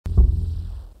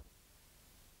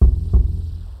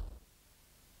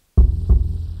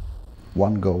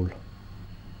one goal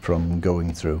from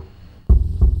going through.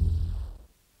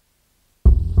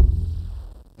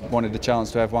 Wanted the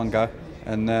chance to have one go,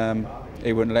 and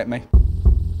he wouldn't let me.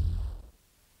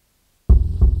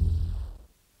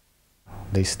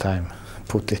 This time,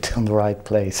 put it on the right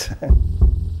place.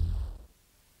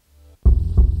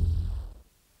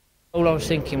 All I was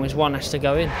thinking was one has to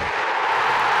go in.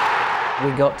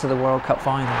 We got to the World Cup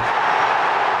final.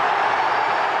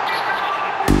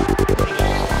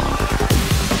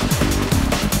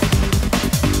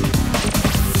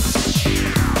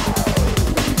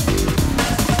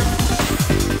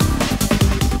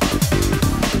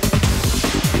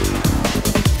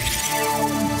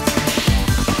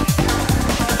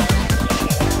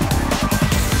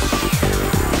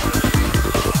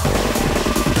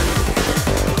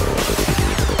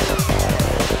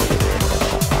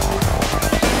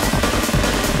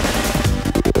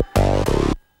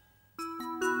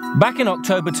 Back in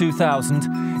October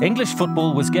 2000, English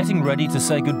football was getting ready to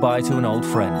say goodbye to an old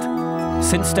friend.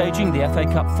 Since staging the FA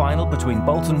Cup final between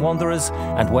Bolton Wanderers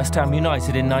and West Ham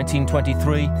United in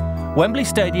 1923, Wembley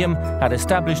Stadium had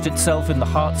established itself in the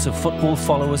hearts of football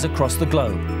followers across the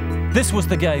globe. This was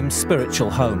the game's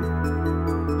spiritual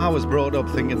home. I was brought up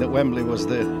thinking that Wembley was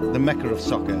the mecca of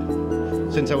soccer.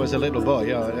 Since I was a little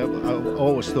boy, I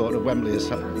always thought of Wembley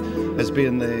as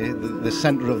being the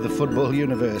centre of the football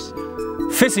universe.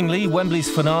 Fittingly, Wembley's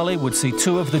finale would see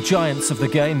two of the giants of the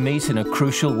game meet in a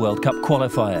crucial World Cup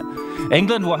qualifier.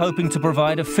 England were hoping to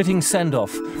provide a fitting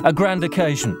send-off, a grand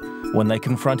occasion, when they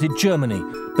confronted Germany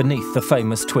beneath the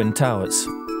famous Twin Towers.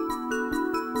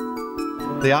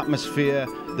 The atmosphere,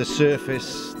 the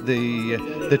surface,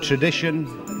 the tradition,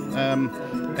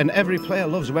 and every player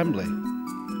loves Wembley.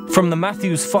 From the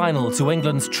Matthews final to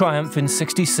England's triumph in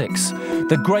 '66,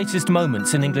 the greatest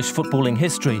moments in English footballing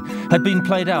history had been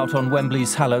played out on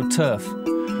Wembley's hallowed turf.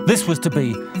 This was to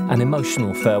be an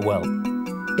emotional farewell.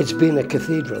 It's been a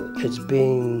cathedral. It's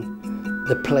been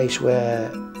the place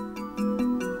where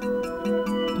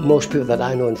most people that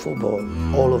I know in football,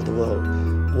 all over the world,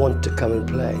 want to come and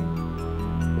play.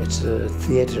 It's a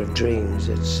theatre of dreams.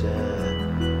 It's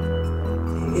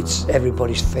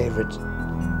everybody's favourite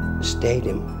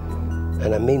stadium.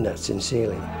 And I mean that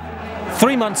sincerely.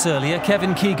 3 months earlier,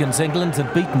 Kevin Keegan's England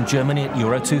had beaten Germany at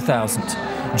Euro 2000.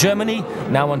 Germany,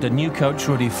 now under new coach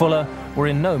Rudi Fuller, were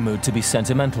in no mood to be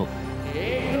sentimental.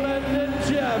 England and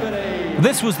Germany.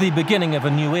 This was the beginning of a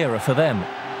new era for them.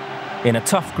 In a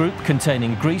tough group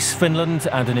containing Greece, Finland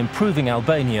and an improving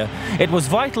Albania, it was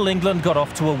vital England got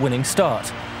off to a winning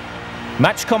start.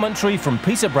 Match commentary from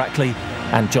Peter Brackley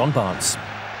and John Barnes.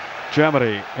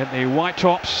 Germany in the white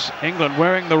tops, England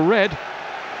wearing the red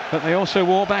that they also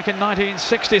wore back in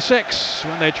 1966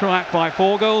 when they triumphed by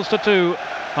 4-2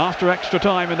 after extra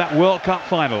time in that World Cup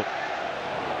final.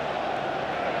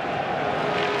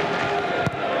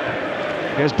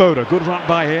 Here's Boda, good run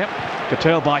by him,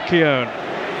 curtailed by Keown.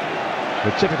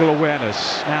 With typical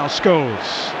awareness, now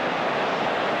Scholes.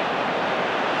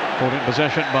 Caught in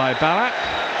possession by Ballack,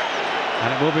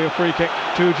 and it will be a free kick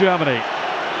to Germany.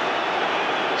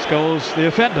 Scholes, the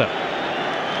offender.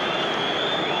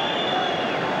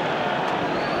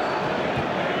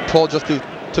 Paul just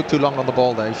took too long on the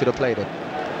ball there. He should have played it.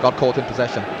 Got caught in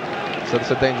possession. So it's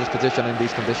a dangerous position in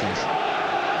these conditions.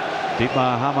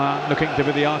 Dietmar Hamann looking to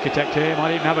be the architect here.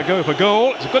 Might even have a go for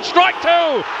goal. It's a good strike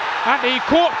too! And he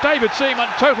caught David Seaman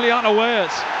totally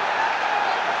unawares.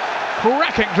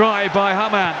 Cracking drive by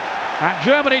Hamann. And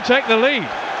Germany take the lead.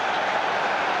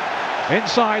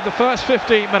 Inside the first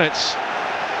 15 minutes.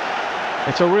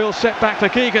 It's a real setback for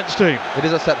Keegan's team. It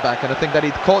is a setback, and I think that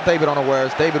he caught David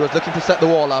unawares. David was looking to set the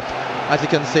wall up. As you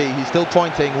can see, he's still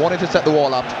pointing, wanting to set the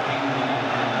wall up.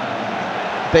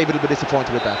 David will be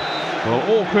disappointed with that. Well,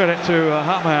 all credit to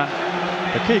Hamann.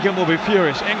 But Keegan will be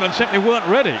furious. England simply weren't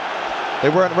ready. They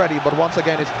weren't ready, but once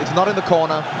again, it's not in the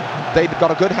corner. David got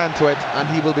a good hand to it, and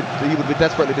he would be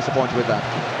desperately disappointed with that.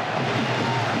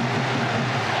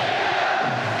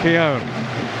 Keown.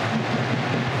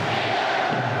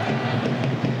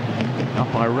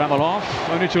 Up by Ramalov,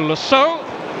 only to Lasso.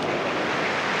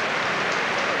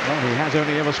 Well, he has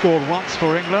only ever scored once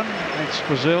for England. It's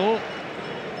Brazil.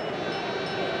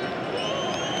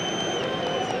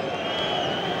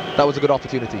 That was a good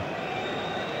opportunity.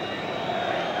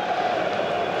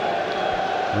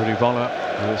 Rudi Voller,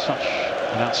 who is such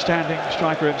an outstanding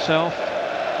striker himself.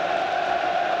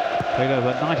 Played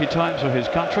over 90 times for his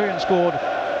country and scored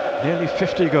nearly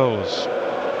 50 goals.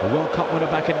 A World Cup winner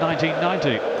back in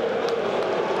 1990.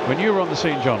 When you were on the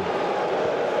scene, John.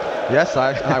 Yes,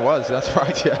 I was. That's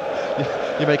right. Yeah,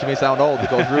 you're making me sound old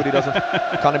because Rudi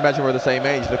can't imagine we're the same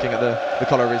age looking at the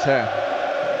colour of his hair.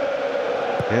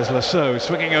 Here's Lasseau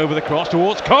swinging over the cross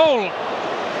towards Cole.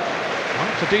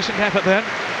 Well, it's a decent effort then.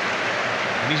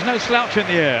 And he's no slouch in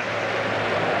the air.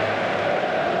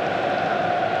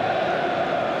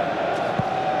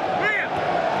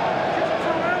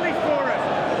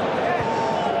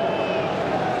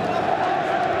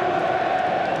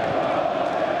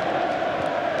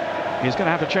 He's going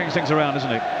to have to change things around, isn't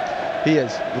he? He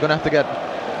is. We're going to have to get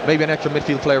maybe an extra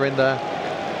midfield player in there.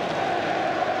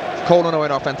 Cole and Owen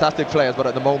are fantastic players, but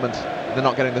at the moment they're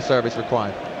not getting the service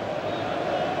required.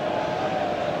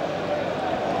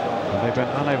 And they've been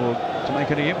unable to make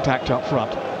any impact up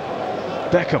front.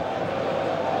 Beckham.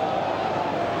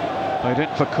 Played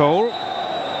in for Cole.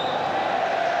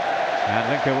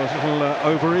 And Linker was a little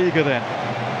over-eager then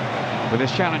with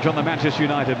his challenge on the Manchester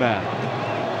United man.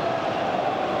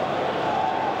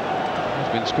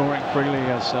 Been scoring freely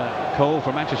as Cole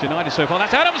for Manchester United so far.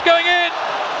 That's Adams going in!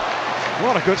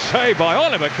 What a good save by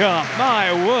Oliver Kahn.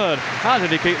 My word, how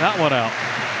did he keep that one out?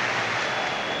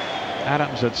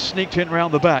 Adams had sneaked in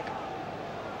round the back.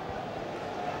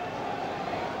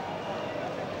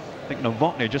 I think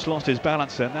Novotny just lost his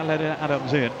balance then. That let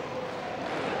Adams in.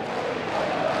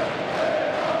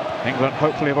 England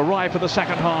hopefully have arrived for the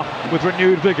second half with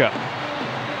renewed vigour.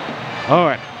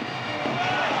 Owen.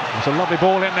 It's a lovely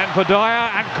ball in then for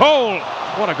Dyer, and Cole.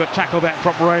 What a good tackle then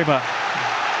from Raymer.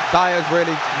 Dyer's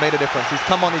really made a difference. He's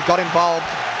come on, he's got involved,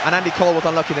 and Andy Cole was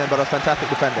unlucky then, but it was fantastic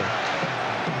defending.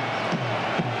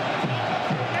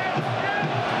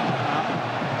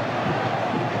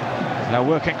 Now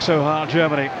working so hard,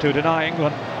 Germany, to deny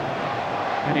England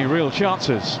any real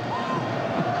chances.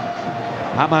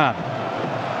 Hamann.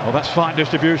 Well, that's fine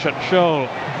distribution. Scholl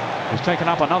has taken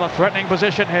up another threatening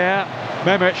position here.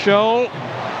 Mehmet Scholl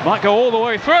might go all the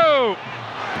way through.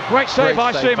 Great save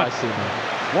by Seaman.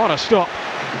 What a stop.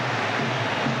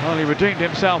 Well, he redeemed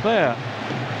himself there.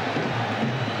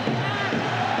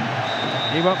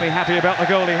 He won't be happy about the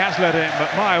goal he has let in,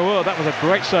 but my word, that was a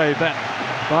great save then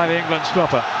by the England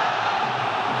stopper.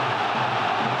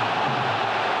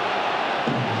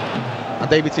 And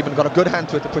David Seaman got a good hand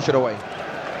to it to push it away.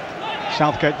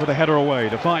 Southgate with a header away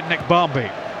to find Nick Barmby.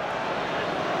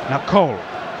 Now Cole.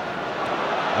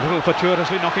 A little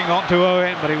fortuitously knocking on to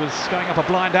Owen, but he was going up a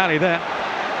blind alley there.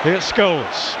 Here's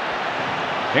Scholes.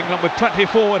 England with 20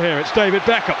 forward here. It's David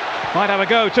Beckham. Might have a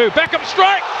go too. Beckham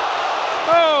strike!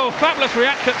 Oh, fabulous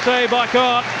reaction save by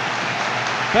Kahn.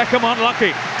 Beckham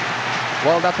unlucky.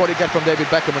 Well, that's what you get from David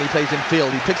Beckham when he plays in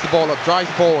field. He picks the ball up,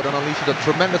 drives forward and unleashes a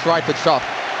tremendous right-foot shot.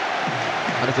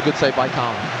 And it's a good save by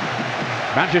Kahn.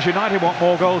 Manchester United want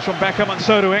more goals from Beckham, and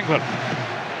so do England.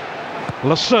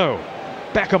 Lasseau.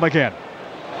 Beckham again.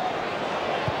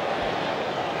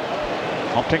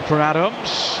 Opting for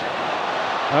Adams.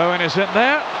 Owen is in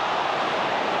there.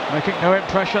 Making no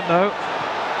impression though.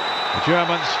 The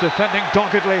Germans defending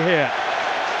doggedly here.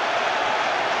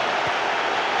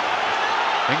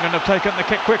 England have taken the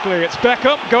kick quickly. It's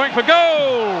Beckham going for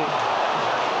goal.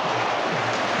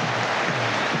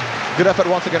 Good effort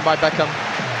once again by Beckham.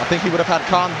 I think he would have had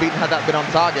Kahn beaten had that been on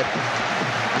target.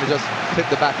 And he just clipped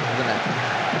the back of the net.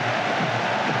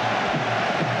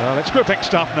 Well, it's gripping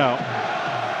stuff now.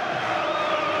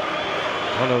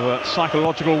 A lot of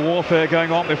psychological warfare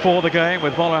going on before the game,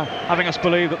 with Voller having us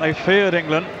believe that they feared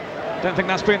England. Don't think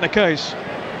that's been the case.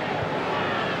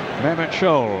 Mehmet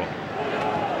Scholl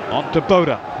on to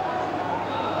Boda.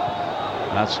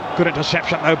 That's good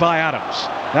interception though by Adams.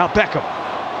 Now Beckham.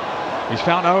 He's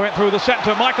found Owen through the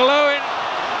centre. Michael Owen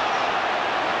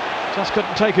just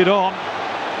couldn't take it on.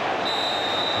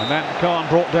 And then Kahn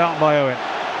brought down by Owen.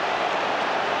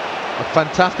 A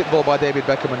fantastic ball by David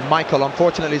Beckham, and Michael,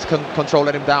 unfortunately, his control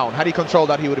let him down. Had he controlled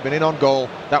that, he would have been in on goal.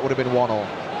 That would have been 1-1.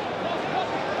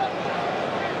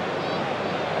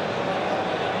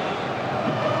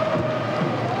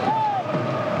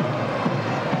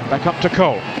 Back up to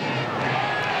Cole.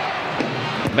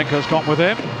 Linker's gone with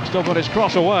him. Still got his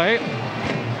cross away.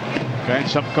 Again,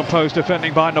 some composed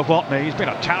defending by Novotny. He's been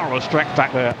a tower of strength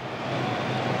back there.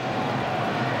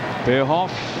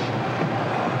 Bierhoff.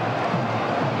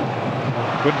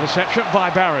 Good interception by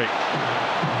Barry.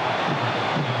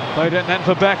 Played in then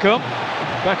for Beckham.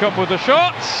 Beckham with the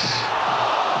shots.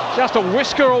 Just a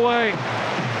whisker away.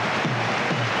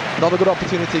 Another good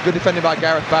opportunity. Good defending by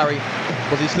Gareth Barry.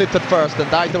 Because he slipped at first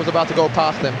and Dyer was about to go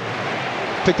past him.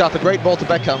 Picked out a great ball to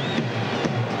Beckham.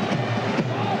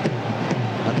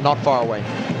 And not far away.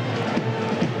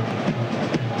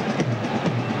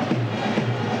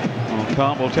 Well,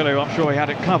 Kahn will tell you, I'm sure he had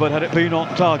it covered had it been on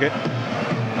target.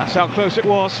 That's how close it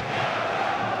was.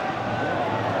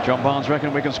 John Barnes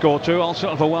reckon we can score two. I'll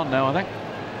settle for one now, I think.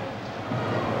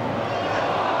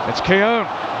 It's Keown.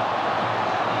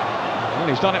 Well,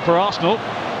 he's done it for Arsenal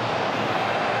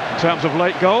in terms of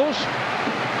late goals.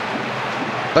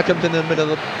 Beckham's in the middle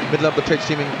of the pitch,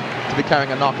 seeming to be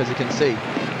carrying a knock, as you can see.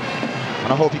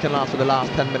 And I hope he can last for the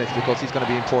last 10 minutes, because he's going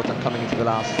to be important coming into the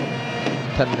last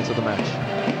 10 minutes of the match.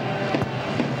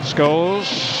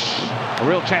 Scholes, a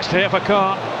real test here for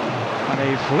Kahn, and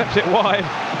he flipped it wide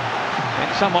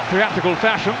in somewhat theatrical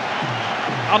fashion,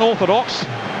 unorthodox.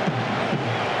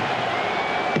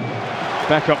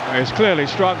 Beckham is clearly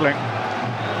struggling,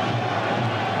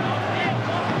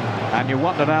 and you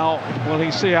wonder now, will he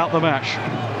see out the match?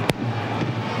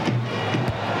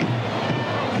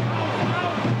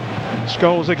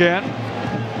 Scholes again,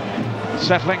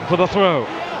 settling for the throw,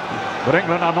 but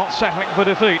England are not settling for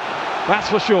defeat, that's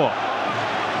for sure.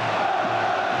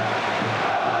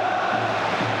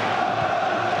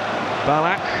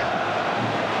 Ballack,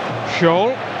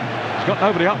 Scholl, he's got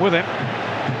nobody up with him.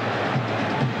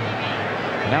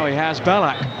 Now he has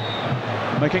Ballack,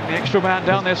 making the extra man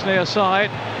down this near side.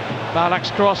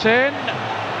 Ballack's cross in.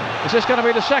 Is this going to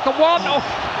be the second one? Oh.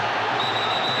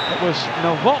 It was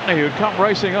Novotny who'd come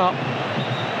racing up.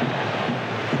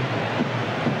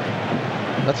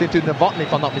 That seemed to be Novotny,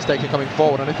 if I'm not mistaken, coming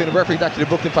forward, and I think the referee's actually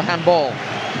booked him for handball.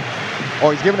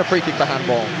 Or he's given a free kick for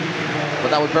handball.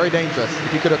 But that was very dangerous.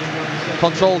 If he could have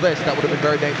controlled this, that would have been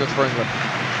very dangerous for England.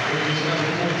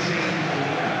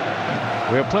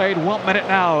 We have played 1 minute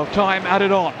now of time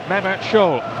added on. Mehmet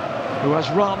Scholl, who has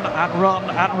run and run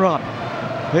and run.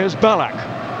 Here's Ballack.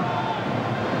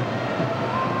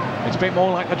 It's been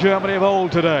more like the Germany of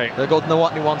old today. There goes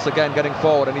Novotny once again, getting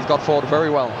forward, and he's got forward very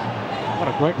well. What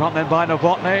a great run then by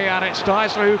Novotny, and it's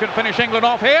Dyson who can finish England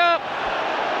off here.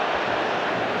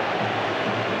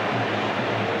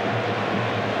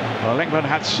 Well, England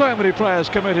had so many players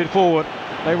committed forward.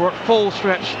 They were at full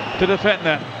stretch to defend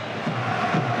them.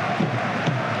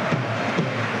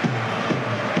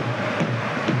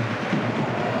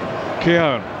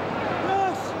 Keown.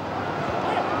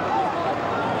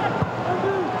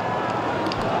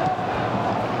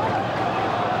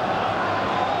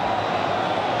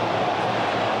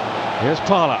 Here's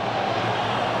Parler.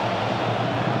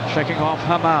 Shaking off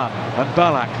Haman and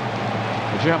Ballack.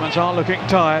 The Germans are looking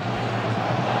tired.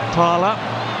 Parler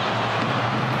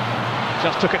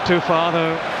just took it too far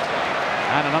though,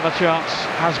 and another chance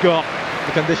has gone.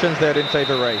 The conditions there didn't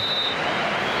favour Ray.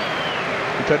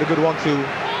 He played a good 1-2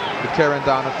 with Kieran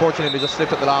down. Unfortunately, just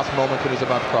slipped at the last moment when he was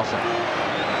about to cross it.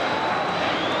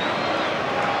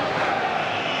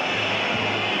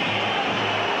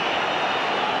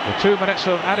 The 2 minutes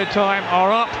of added time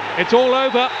are up. It's all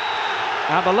over.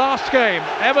 And the last game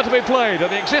ever to be played at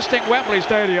the existing Wembley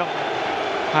Stadium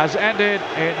has ended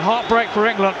in heartbreak for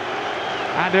England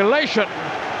and elation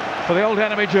for the old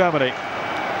enemy Germany.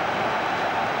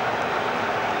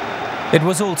 It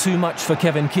was all too much for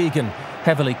Kevin Keegan,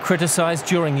 heavily criticised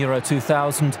during Euro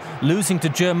 2000. Losing to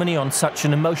Germany on such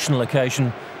an emotional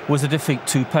occasion was a defeat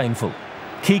too painful.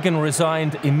 Keegan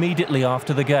resigned immediately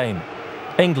after the game.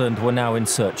 England were now in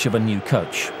search of a new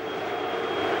coach.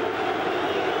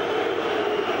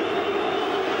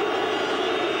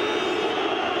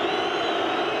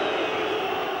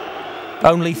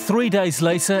 Only 3 days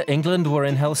later, England were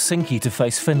in Helsinki to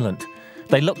face Finland.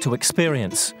 They looked to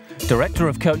experience. Director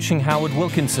of coaching Howard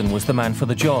Wilkinson was the man for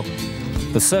the job.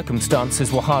 The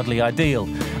circumstances were hardly ideal.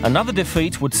 Another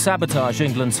defeat would sabotage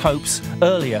England's hopes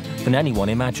earlier than anyone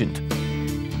imagined.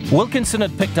 Wilkinson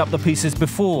had picked up the pieces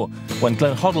before, when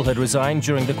Glenn Hoddle had resigned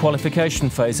during the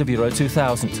qualification phase of Euro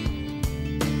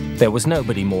 2000. There was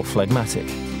nobody more phlegmatic.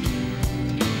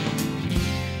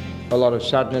 A lot of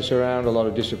sadness around, a lot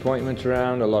of disappointment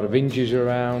around, a lot of injuries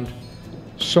around.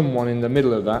 Someone in the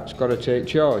middle of that's got to take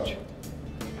charge,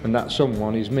 and that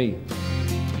someone is me.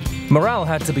 Morale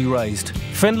had to be raised.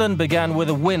 Finland began with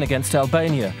a win against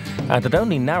Albania and had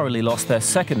only narrowly lost their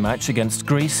second match against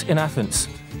Greece in Athens.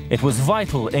 It was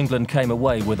vital England came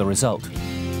away with a result.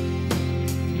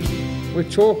 We're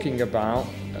talking about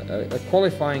a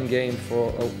qualifying game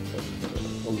for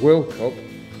a World Cup,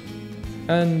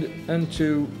 and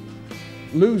to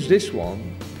lose this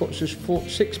one puts us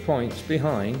 6 points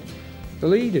behind the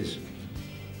leaders,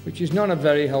 which is not a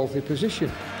very healthy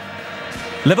position.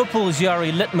 Liverpool's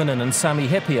Jari Litmanen and Sami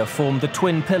Hyypiä formed the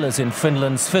twin pillars in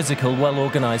Finland's physical,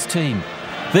 well-organised team.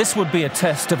 This would be a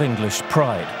test of English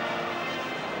pride.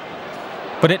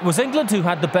 But it was England who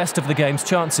had the best of the game's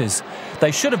chances. They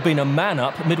should have been a man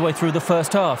up midway through the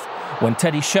first half, when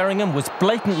Teddy Sheringham was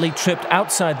blatantly tripped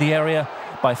outside the area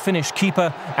by Finnish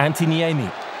keeper Antti Niemi.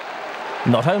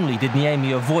 Not only did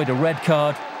Niemi avoid a red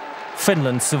card,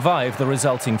 Finland survived the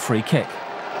resulting free kick.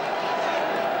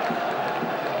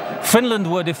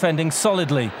 Finland were defending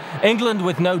solidly. England,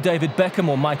 with no David Beckham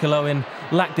or Michael Owen,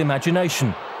 lacked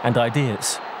imagination and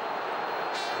ideas.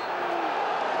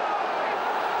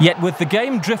 Yet with the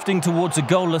game drifting towards a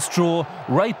goalless draw,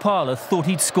 Ray Parlour thought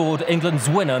he'd scored England's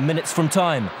winner minutes from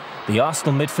time. The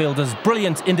Arsenal midfielder's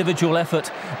brilliant individual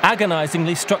effort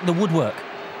agonisingly struck the woodwork.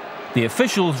 The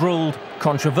officials ruled,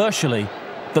 controversially,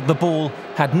 that the ball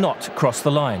had not crossed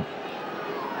the line.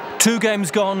 2 games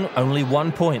gone, only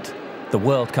 1 point. The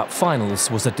World Cup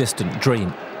finals was a distant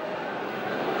dream.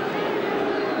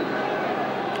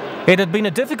 It had been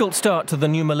a difficult start to the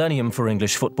new millennium for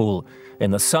English football.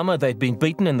 In the summer, they'd been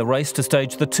beaten in the race to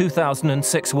stage the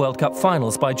 2006 World Cup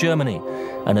finals by Germany.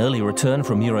 An early return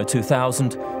from Euro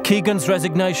 2000, Keegan's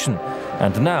resignation,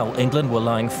 and now England were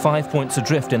lying 5 points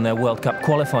adrift in their World Cup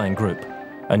qualifying group.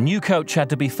 A new coach had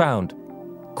to be found,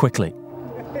 quickly.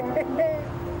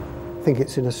 I think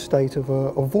it's in a state of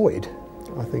a void.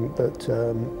 I think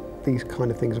that these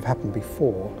kind of things have happened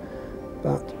before,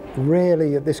 but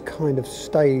really at this kind of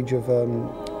stage of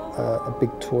a big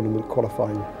tournament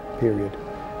qualifying period,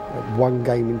 1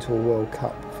 game into a World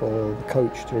Cup for the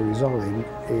coach to resign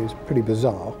is pretty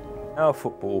bizarre. Our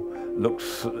football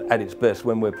looks at its best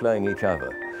when we're playing each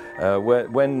other.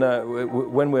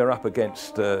 When we're up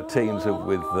against teams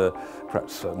with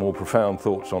perhaps more profound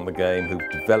thoughts on the game,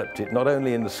 who've developed it not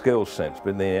only in the skills sense but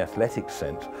in the athletic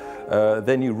sense,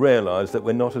 then you realise that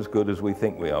we're not as good as we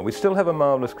think we are. We still have a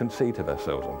marvellous conceit of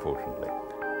ourselves, unfortunately.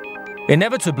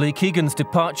 Inevitably, Keegan's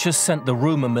departure sent the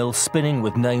rumour mill spinning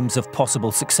with names of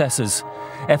possible successors.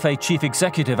 FA Chief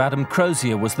Executive Adam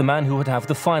Crozier was the man who would have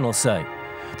the final say.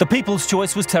 The people's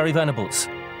choice was Terry Venables.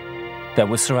 There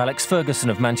was Sir Alex Ferguson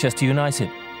of Manchester United.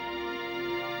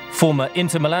 Former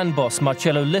Inter Milan boss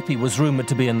Marcello Lippi was rumoured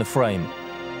to be in the frame,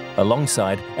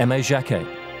 alongside Aimé Jacquet.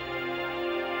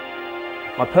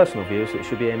 My personal view is that it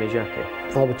should be Aimé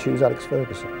Jacquet. I would choose Alex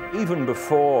Ferguson. Even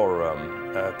before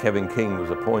Kevin King was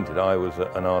appointed, I was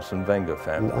an Arsene Wenger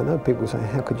fan. And I know people say,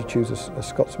 how could you choose a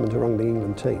Scotsman to run the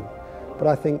England team? But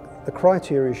I think the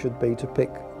criteria should be to pick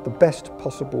the best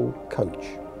possible coach.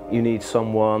 You need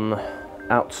someone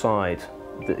outside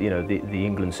the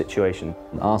England situation.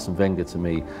 Arsene Wenger, to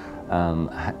me,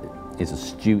 is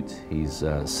astute, he's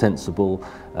sensible,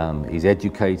 he's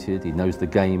educated, he knows the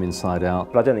game inside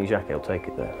out. But I don't think Jacquet will take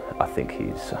it there. I think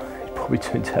he's probably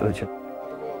too intelligent.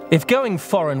 If going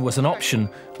foreign was an option,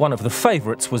 one of the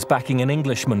favourites was backing an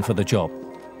Englishman for the job.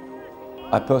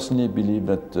 I personally believe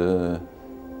that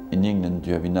in England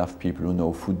you have enough people who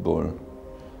know football,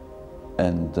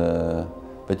 and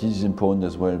but it is important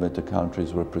as well that the country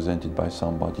is represented by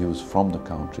somebody who's from the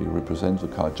country, represents the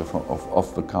culture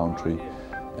of the country,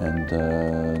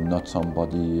 and not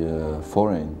somebody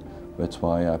foreign. That's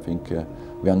why I think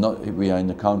we are in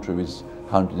a country with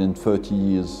 130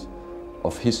 years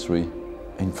of history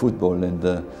in football, and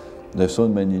there's so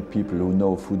many people who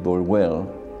know football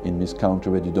well in this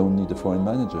country that you don't need a foreign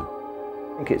manager.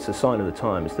 I think it's a sign of the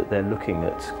times that they're looking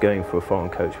at going for a foreign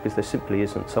coach because there simply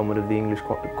isn't someone of the English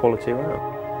quality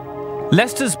around.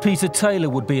 Leicester's Peter Taylor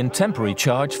would be in temporary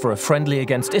charge for a friendly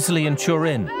against Italy in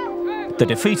Turin. The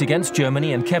defeat against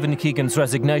Germany and Kevin Keegan's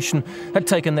resignation had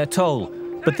taken their toll,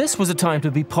 but this was a time to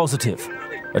be positive,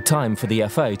 a time for the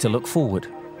FA to look forward.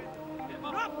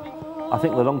 I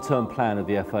think the long-term plan of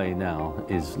the FA now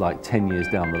is like 10 years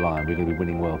down the line we're going to be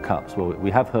winning World Cups. Well,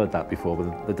 we have heard that before,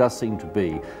 but there does seem to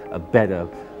be a better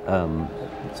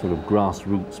sort of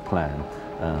grassroots plan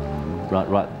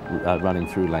running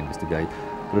through Lancaster Gate.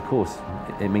 But of course,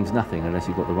 it means nothing unless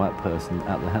you've got the right person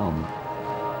at the helm.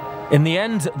 In the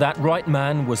end, that right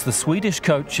man was the Swedish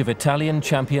coach of Italian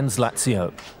champions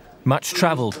Lazio. Much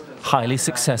travelled, highly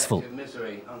successful.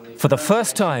 For the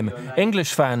first time,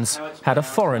 English fans had a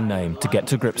foreign name to get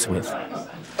to grips with.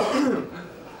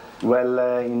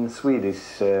 Well, in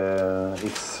Swedish,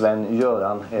 it's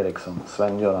Sven-Göran Eriksson.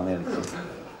 Sven-Göran Eriksson.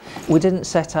 We didn't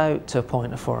set out to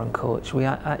appoint a foreign coach. We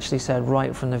actually said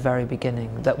right from the very beginning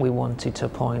that we wanted to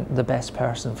appoint the best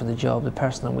person for the job, the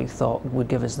person that we thought would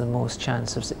give us the most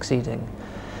chance of succeeding.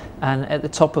 And at the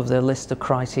top of the list of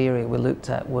criteria we looked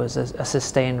at was a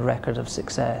sustained record of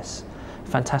success,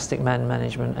 fantastic man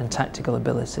management and tactical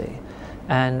ability.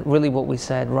 And really what we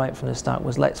said right from the start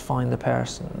was let's find the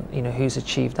person, who's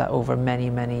achieved that over many,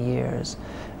 many years.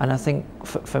 And I think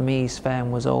for me,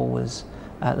 Sven was always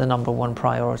the #1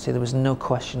 priority. There was no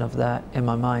question of that in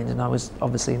my mind, and I was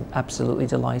obviously absolutely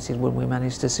delighted when we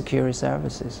managed to secure his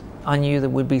services. I knew there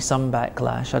would be some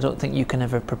backlash. I don't think you can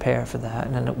ever prepare for that,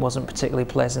 and it wasn't particularly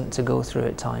pleasant to go through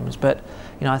at times. But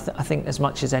I think as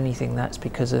much as anything, that's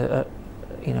because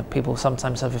people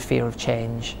sometimes have a fear of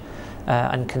change,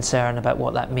 and concern about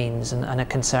what that means, and a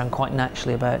concern quite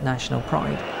naturally about national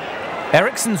pride.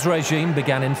 Eriksson's regime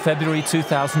began in February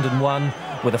 2001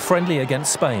 with a friendly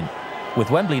against Spain.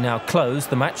 With Wembley now closed,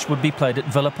 the match would be played at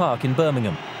Villa Park in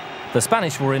Birmingham. The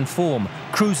Spanish were in form,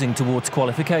 cruising towards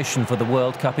qualification for the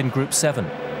World Cup in Group 7.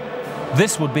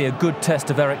 This would be a good test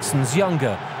of Eriksson's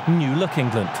younger, new-look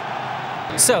England.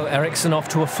 So Eriksson off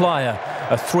to a flyer,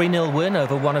 a 3-0 win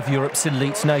over one of Europe's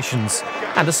elite nations,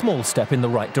 and a small step in the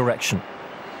right direction.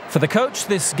 For the coach,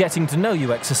 this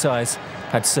getting-to-know-you exercise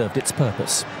had served its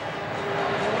purpose.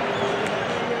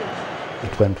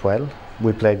 It went well.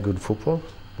 We played good football.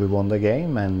 We won the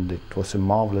game, and it was a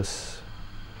marvelous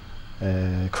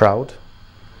crowd.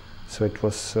 So it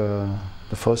was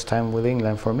the first time with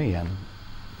England for me, and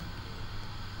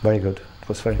very good. It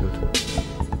was very good.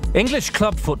 English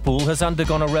club football has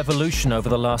undergone a revolution over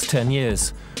the last 10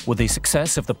 years. With the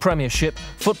success of the Premiership,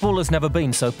 football has never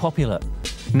been so popular.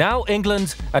 Now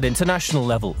England, at international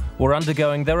level, were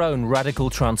undergoing their own radical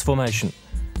transformation.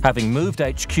 Having moved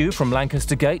HQ from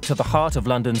Lancaster Gate to the heart of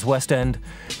London's West End,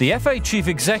 the FA Chief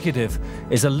Executive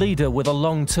is a leader with a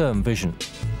long-term vision.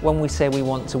 When we say we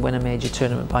want to win a major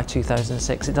tournament by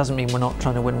 2006, it doesn't mean we're not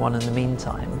trying to win one in the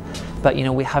meantime. But you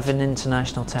know, we have in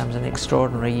international terms an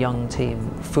extraordinary young team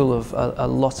full of a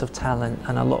lot of talent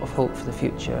and a lot of hope for the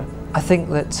future. I think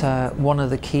that one of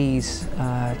the keys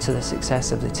to the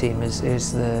success of the team is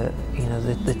the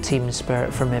team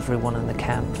spirit from everyone in the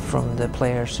camp, from the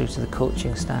players through to the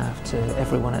coaching staff to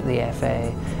everyone at the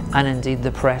FA, and indeed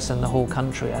the press and the whole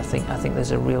country. I think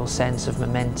there's a real sense of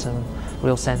momentum,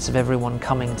 real sense of everyone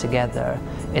coming together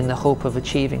in the hope of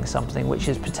achieving something which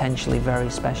is potentially very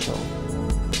special.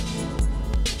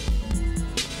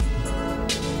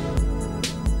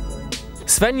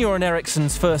 Sven-Göran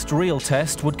Eriksson's first real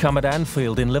test would come at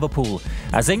Anfield in Liverpool,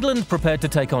 as England prepared to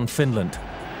take on Finland.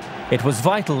 It was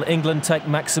vital England take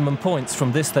maximum points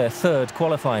from this their third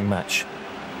qualifying match.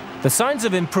 The signs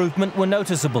of improvement were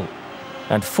noticeable,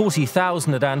 and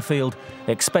 40,000 at Anfield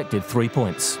expected 3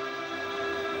 points.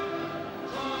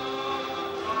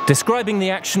 Describing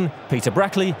the action, Peter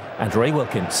Brackley and Ray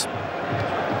Wilkins.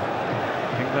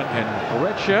 England in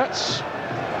red shirts,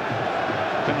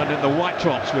 Finland in the white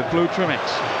tops with blue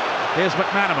trimmings. Here's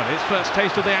McManaman, his first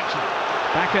taste of the action.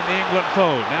 Back in the England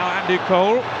fold. Now Andy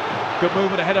Cole. Good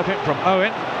movement ahead of him from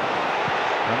Owen.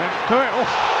 And then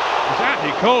it's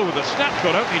Andy Cole with a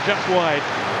snapshot, only just wide.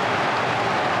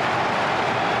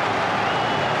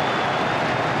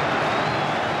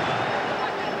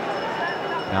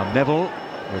 Now Neville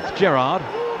with Gerrard.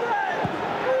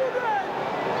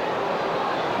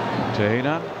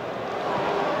 Tehina.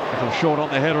 Little short on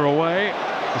the header away.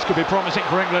 This could be promising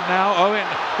for England now. Owen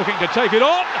looking to take it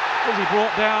on. Is he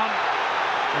brought down?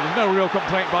 There's no real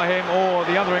complaint by him or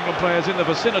the other England players in the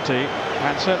vicinity,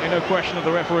 and certainly no question of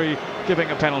the referee giving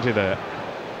a penalty there.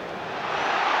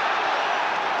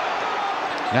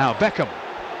 Now Beckham.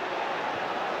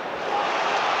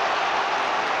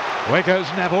 Away goes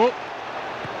Neville.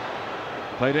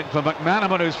 Played in for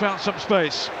McManaman, who's found some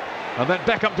space. And then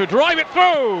Beckham to drive it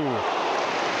through.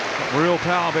 Real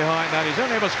power behind that. He's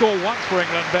only ever scored once for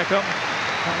England, Beckham.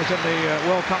 That was in the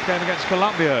World Cup game against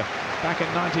Colombia back in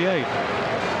 '98.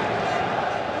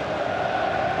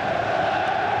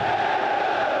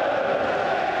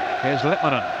 Here's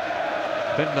Litmanen,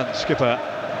 Finland skipper.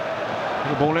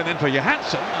 The ball in then for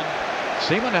Johansson, and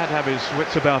Seaman had to have his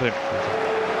wits about him.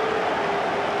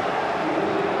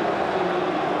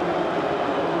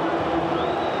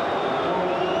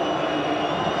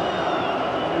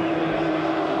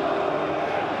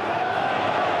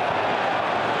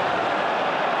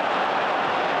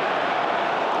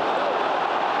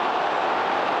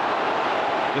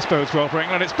 This bodes well for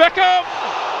England. It's Beckham!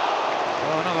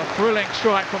 Oh, another thrilling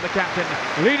strike from the captain,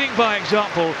 leading by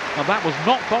example, and that was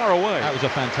not far away. That was a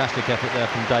fantastic effort there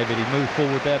from David. He moved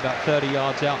forward there about 30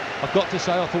 yards out. I've got to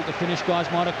say, I thought the Finnish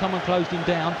guys might have come and closed him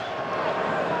down.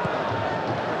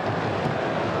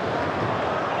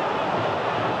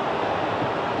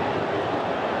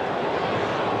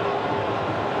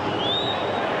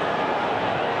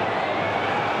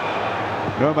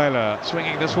 Romela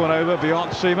swinging this one over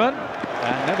beyond Seaman.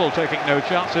 And Neville taking no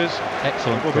chances.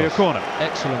 Excellent. It will be a corner.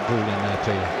 Excellent ball in there,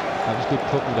 Peter. That was good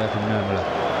football there from Romela.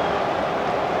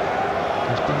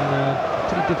 It's been a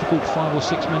pretty difficult 5 or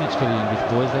 6 minutes for the English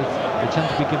boys. They tend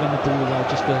to be given the ball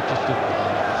just a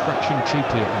fraction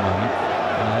cheaply at the moment.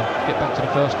 Get back to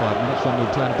the first 5 minutes when we're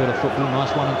playing a bit of football.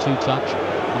 Nice 1 and 2 touch.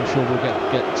 I'm sure we'll get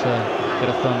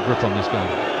a firm grip on this game.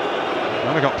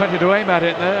 Well, they've got plenty to aim at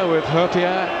it there with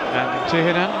Hurpia and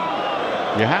Tehina.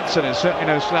 Johansson is certainly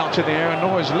no slouch in the air, and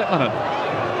nor is Litmanen.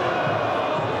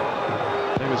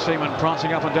 They with Seaman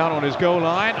prancing up and down on his goal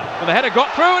line. And the header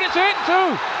got through and it's in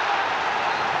too!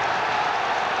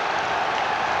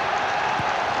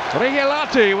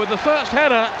 Riihilahti with the first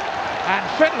header, and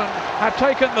Finland had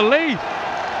taken the lead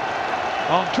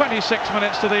on 26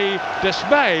 minutes to the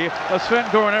dismay of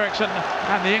Sven-Göran Eriksson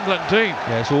and the England team.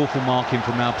 Yeah, it's awful marking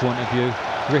from our point of view.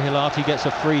 Riihilahti gets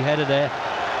a free header there.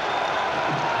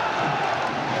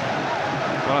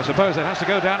 Well, I suppose it has to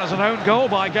go down as an own goal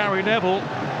by Gary Neville.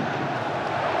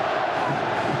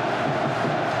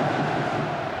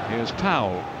 Here's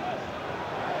Powell.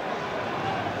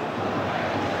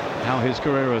 Now his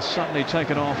career has suddenly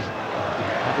taken off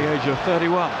at the age of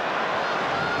 31.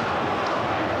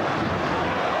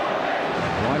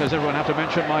 Why does everyone have to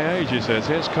mention my age, he says.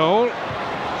 Here's Cole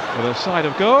with a sight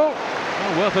of goal.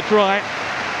 Oh, worth a try.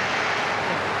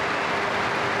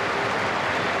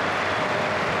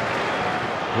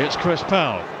 Here's Chris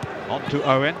Powell. On to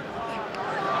Owen.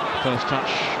 First touch.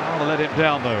 Oh, let him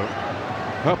down though.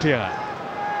 Hurpia.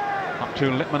 Up to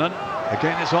Litmanen.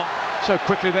 Again it's on. So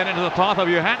quickly then into the path of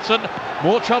Johansson.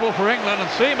 More trouble for England, and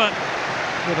Seaman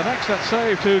with an excellent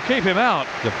save to keep him out.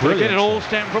 Again, it all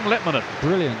stemmed from Litmanen.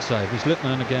 Brilliant save. It's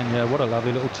Litmanen again. Yeah, what a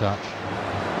lovely little touch.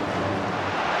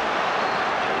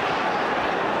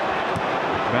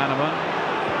 Bannerman.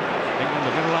 England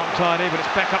a little untidy, but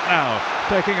it's Beckham now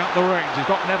taking up the reins. He's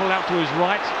got Neville out to his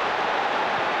right.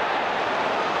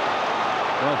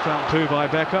 Well found too by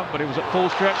Beckham, but he was at full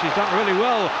stretch. He's done really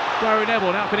well, Gary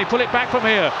Neville. Now can he pull it back from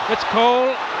here? It's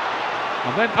Cole.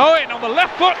 And then Owen on the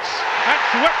left foot. And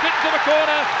swept into the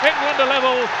corner. England a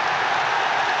level.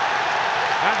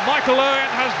 And Michael Owen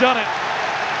has done it.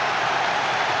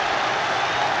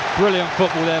 Brilliant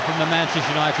football there from the Manchester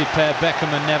United pair,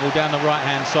 Beckham and Neville down the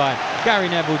right-hand side. Gary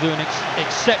Neville doing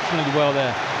exceptionally well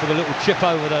there with a little chip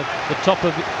over the top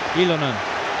of Ilonen.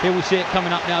 Here we see it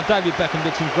coming up now. David Beckham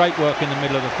did some great work in the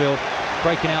middle of the field,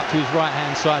 breaking out to his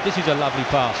right-hand side. This is a lovely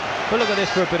pass. But look at this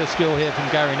for a bit of skill here from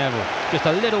Gary Neville. Just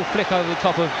a little flick over the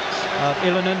top of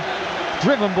Ilonen.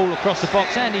 Driven ball across the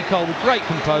box. Andy Cole with great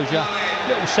composure.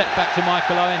 Little setback to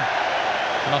Michael Owen.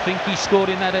 And I think he's scored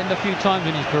in that end a few times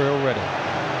in his career already.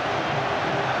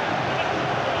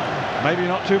 Maybe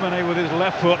not too many with his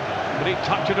left foot, but he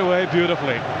tucked it away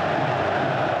beautifully.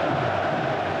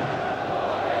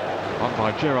 On by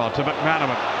Gerrard to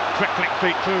McManaman. Trickling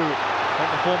feet too from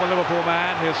the former Liverpool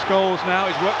man. Here's Scholes now.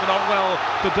 He's worked it on well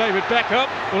to David Beckham.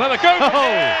 We'll have a go from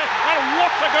here. And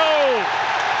what a goal!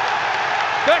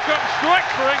 Beckham strikes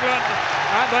for England,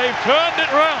 and they've turned it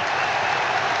round.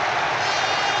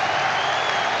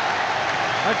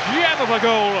 A gem of a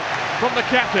goal from the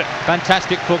captain.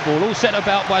 Fantastic football, all set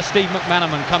about by Steve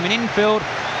McManaman, coming infield,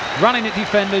 running at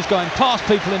defenders, going past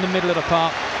people in the middle of the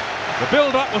park. The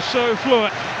build-up was so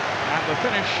fluent, and the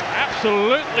finish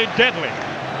absolutely deadly.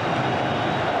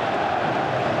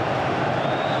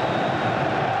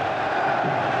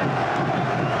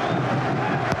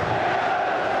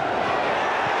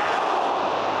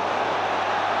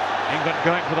 England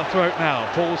going for the throat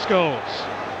now. Paul Scholes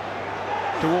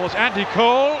towards Andy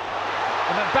Cole,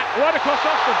 and then back right across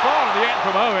off the bar at the end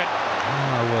from Owen.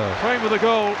 Oh, well. Frame with a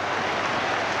goal,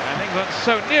 and England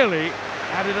so nearly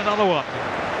added another one.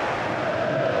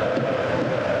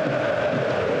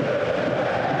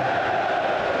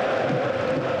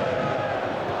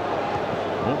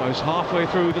 Almost halfway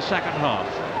through the second half.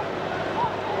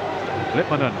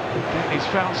 Litmanen, he's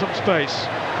found some space.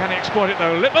 Can he exploit it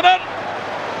though? Litmanen!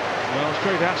 Well,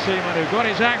 straight at Seaman, who got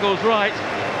his angles right.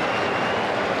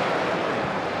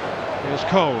 Here's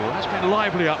Cole. That's been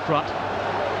lively up front.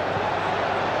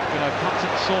 It's been a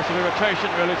constant source of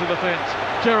irritation really to the Finns.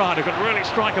 Gerrard, who could really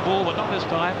strike a ball, but not this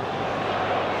time.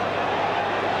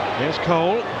 Here's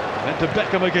Cole, then to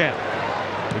Beckham again.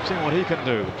 We've seen what he can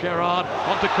do. Gerrard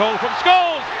onto Cole from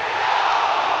Scholes!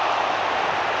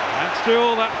 And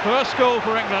still that first goal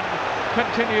for England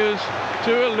continues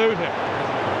to elude him.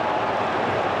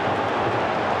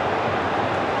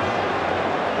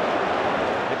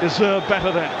 It deserved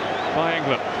better then by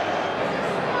England.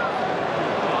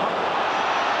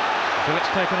 So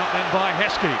it's taken up then by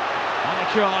Heskey. On the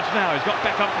charge now, he's got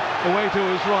Beckham away to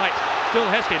his right. Still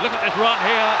Heskey, look at this run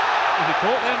here. Is he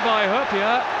caught then by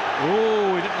Hurpia?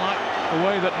 Oh, he didn't like the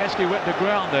way that Heskey went to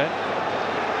ground there.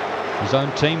 His own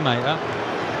teammate, huh?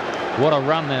 What a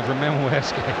run there from Memel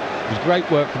Heskey. It was great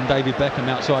work from David Beckham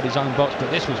outside his own box, but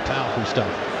this was powerful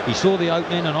stuff. He saw the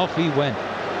opening and off he went.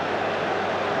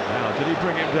 Now, did he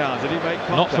bring him down? Did he make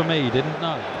contact? Not for me, he didn't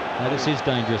know. Now, this is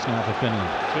dangerous now for Finland.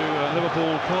 Two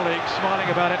Liverpool colleagues smiling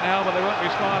about it now, but they won't be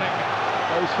smiling.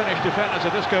 Those Finnish defenders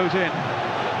if this goes in.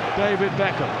 David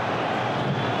Beckham.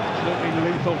 absolutely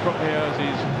lethal from here, as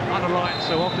he's underlined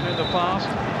so often in the past.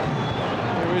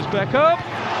 Here is Beckham.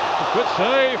 Good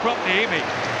save from Niemi.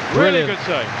 Really good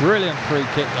save. Brilliant free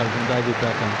kick though from David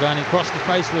Beckham. Going across the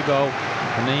face of the goal,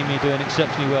 and Niemi doing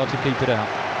exceptionally well to keep it out.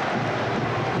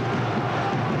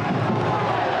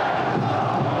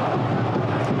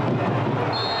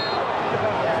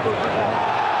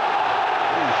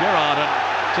 Gerrard and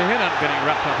Tihinan getting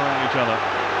wrapped up around each other.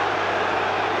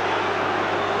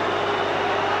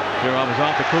 Gerrard was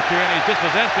after Cookie and he's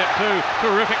dispossessed it too.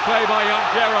 Terrific play by young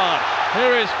Gerrard.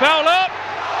 Here is Fowler.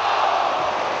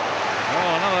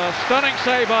 Oh, another stunning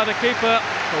save by the keeper.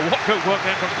 What good work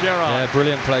then from Gerrard. Yeah,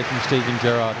 brilliant play from Steven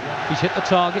Gerrard. He's hit the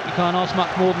target, you can't ask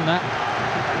much more than that.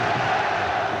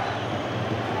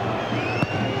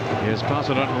 Here's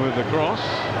Pasadon with the cross.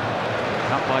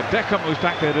 Up by Beckham, who's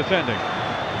back there defending.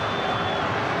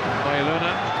 By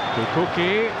Lunan to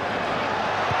Cookie.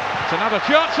 It's another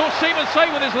chance. Saw Seaman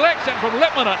save with his legs and from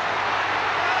Lippmann.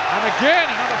 And again,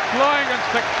 another flying and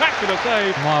spectacular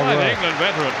save by the England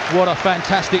veteran. What a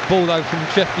fantastic ball though from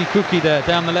Chefty Cookie there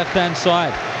down the left-hand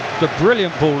side. The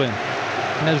brilliant ball in.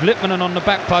 And there's Lippmann on the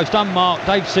back post, unmarked.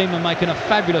 Dave Seaman making a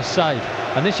fabulous save.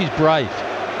 And this is brave.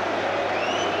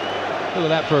 Look at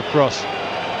that for a cross.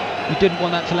 You didn't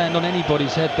want that to land on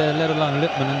anybody's head there, let alone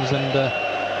Lippmann's, and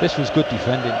this was good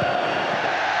defending.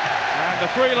 And the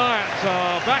Three Lions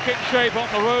are back in shape on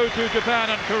the road to Japan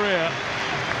and Korea.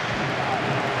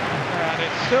 And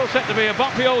it's still set to be a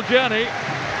bumpy old journey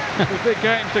with big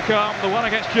games to come, the one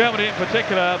against Germany in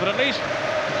particular, but at least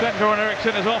Sven-Göran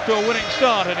Eriksson is off to a winning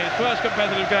start in his first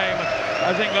competitive game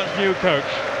as England's new coach.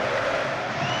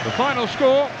 The final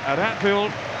score at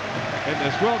Anfield in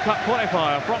this World Cup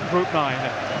qualifier from Group 9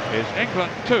 is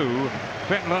England 2,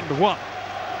 Finland 1.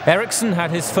 Eriksson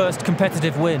had his first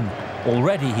competitive win.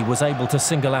 Already he was able to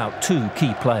single out two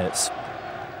key players.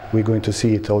 We're going to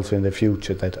see it also in the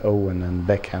future that Owen and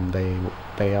Beckham,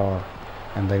 they are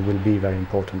and they will be very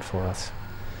important for us.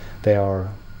 They are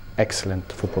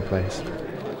excellent football players.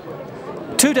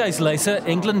 2 days later,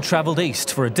 England travelled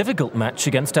east for a difficult match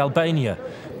against Albania,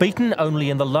 beaten only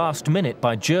in the last minute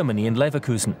by Germany in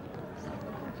Leverkusen.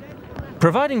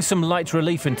 Providing some light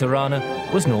relief in Tirana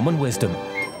was Norman Wisdom.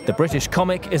 The British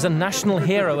comic is a national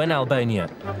hero in Albania.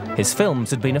 His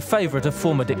films had been a favourite of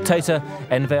former dictator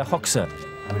Enver Hoxha.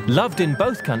 Loved in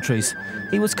both countries,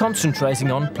 he was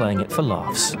concentrating on playing it for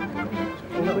laughs.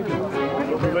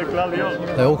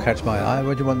 They all catch my eye.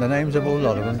 What do you want the names of? A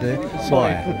lot of them do.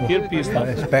 Why? It's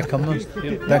Beckham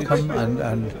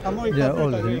and you know,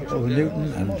 all of them, all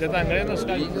Newton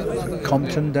and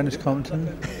Compton, Dennis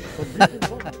Compton.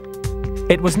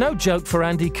 It was no joke for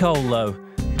Andy Cole, though.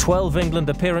 12 England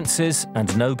appearances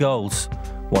and no goals.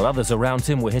 While others around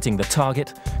him were hitting the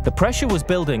target, the pressure was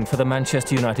building for the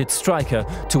Manchester United striker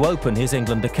to open his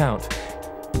England account.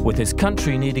 With his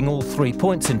country needing all 3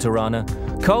 points in Tirana,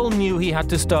 Cole knew he had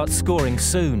to start scoring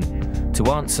soon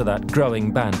to answer that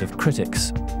growing band of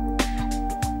critics.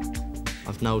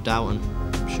 I've no doubt, and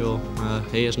I'm sure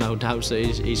he has no doubts that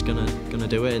he's gonna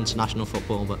do it in international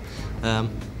football. But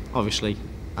obviously,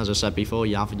 as I said before,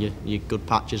 you have your good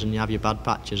patches and you have your bad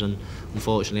patches, and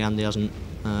unfortunately Andy hasn't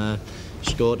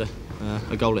scored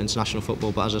a goal at international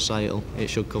football, but as I say, it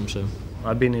should come soon.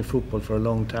 I've been in football for a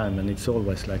long time, and it's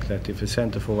always like that. If a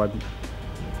centre forward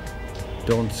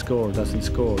doesn't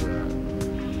score, a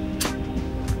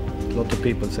lot of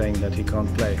people saying that he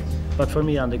can't play. But for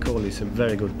me, Andy Cole is a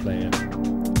very good player.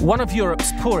 One of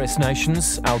Europe's poorest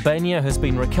nations, Albania has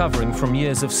been recovering from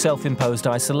years of self-imposed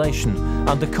isolation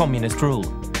under communist rule.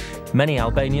 Many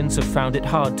Albanians have found it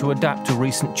hard to adapt to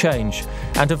recent change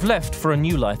and have left for a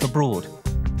new life abroad.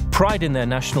 Pride in their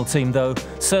national team, though,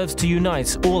 serves to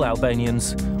unite all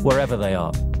Albanians wherever they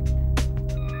are.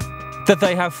 That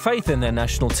they have faith in their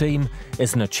national team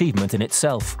is an achievement in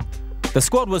itself. The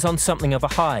squad was on something of a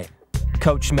high.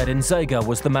 Coach Medin Zega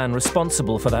was the man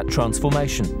responsible for that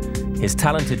transformation. His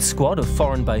talented squad of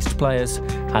foreign-based players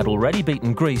had already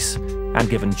beaten Greece and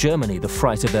given Germany the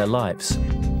fright of their lives.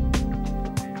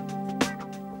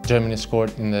 Germany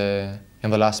scored in the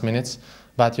last minutes,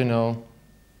 but you know,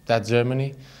 that's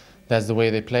Germany. That's the way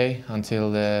they play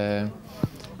until the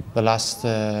last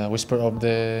whisper of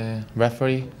the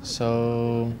referee.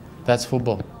 So that's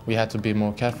football. We had to be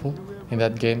more careful in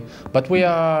that game. But we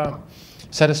are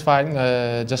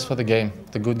satisfied just for the game,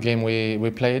 the good game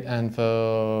we played, and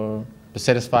for the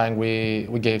satisfying we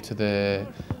gave to the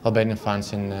Albanian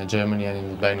fans in Germany and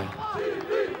in Albania.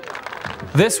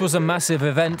 This was a massive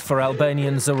event for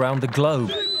Albanians around the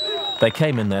globe. They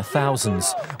came in their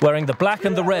thousands, wearing the black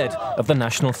and the red of the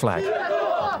national flag.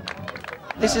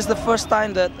 This is the first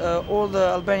time that all the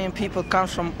Albanian people come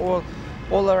from all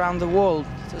all around the world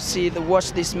to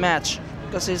watch this match,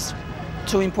 because it's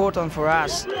too important for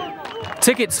us.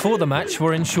 Tickets for the match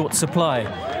were in short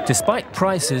supply, despite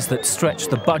prices that stretched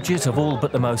the budget of all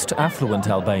but the most affluent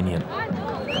Albanian.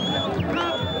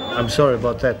 I'm sorry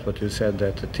about that, what you said,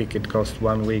 that a ticket cost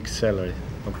 1 week's salary.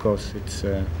 Of course, it's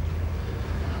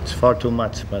far too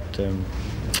much, but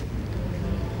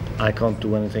I can't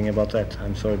do anything about that.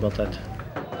 I'm sorry about that.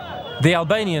 The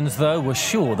Albanians, though, were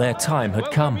sure their time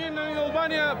had come.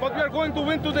 But we are going to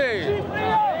win today.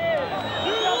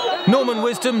 Norman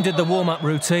Wisdom did the warm-up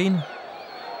routine.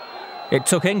 It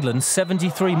took England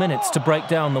 73 minutes to break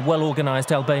down the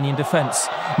well-organised Albanian defence.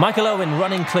 Michael Owen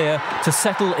running clear to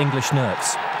settle English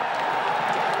nerves.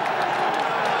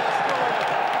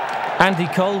 Andy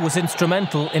Cole was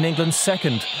instrumental in England's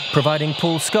second, providing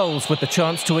Paul Scholes with the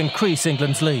chance to increase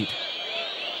England's lead.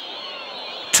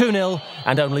 2-0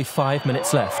 and only 5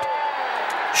 minutes left.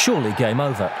 Surely game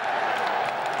over.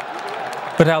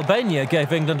 But Albania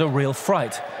gave England a real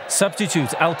fright. Substitute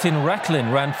Altin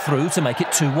Raklin ran through to make it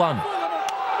 2-1.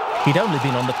 He'd only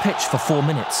been on the pitch for 4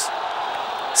 minutes.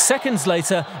 Seconds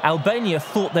later, Albania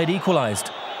thought they'd equalised.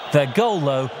 Their goal,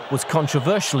 though, was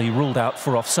controversially ruled out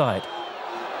for offside.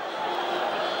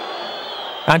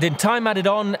 And in time added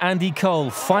on, Andy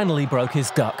Cole finally broke his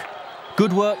duck.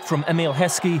 Good work from Emil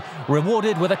Heskey,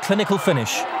 rewarded with a clinical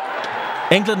finish.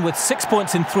 England with 6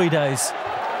 points in 3 days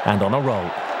and on a roll.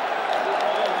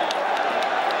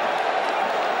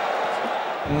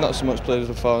 Not so much played as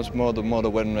performance, more the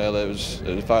win really. It was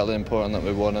vitally important that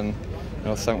we won, and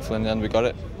thankfully in the end we got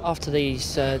it. After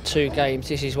these 2 games,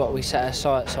 this is what we set our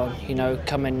sights on.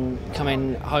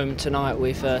 Coming home tonight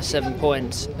with 7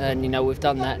 points, and we've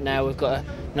done that now. We've got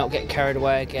to not get carried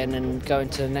away again and go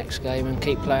into the next game and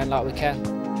keep playing like we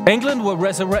can. England were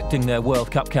resurrecting their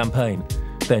World Cup campaign.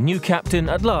 Their new captain,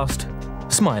 at last,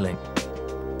 smiling.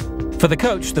 For the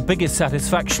coach, the biggest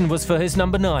satisfaction was for his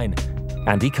number 9,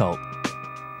 Andy Cole.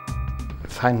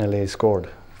 Finally scored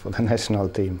for the national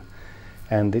team.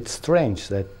 And it's strange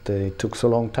that it took so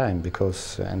long time,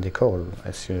 because Andy Cole,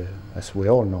 as we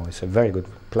all know, is a very good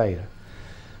player,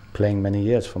 playing many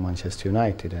years for Manchester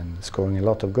United and scoring a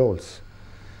lot of goals.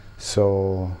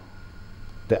 So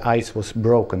the ice was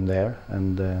broken there,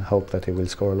 and hope that he will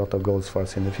score a lot of goals for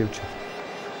us in the future.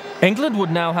 England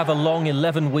would now have a long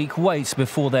 11-week wait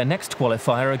before their next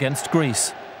qualifier against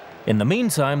Greece. In the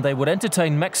meantime, they would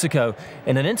entertain Mexico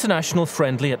in an international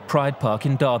friendly at Pride Park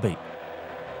in Derby.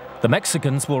 The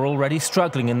Mexicans were already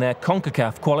struggling in their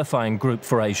CONCACAF qualifying group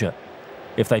for Asia.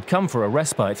 If they'd come for a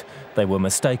respite, they were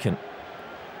mistaken.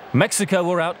 Mexico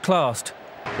were outclassed.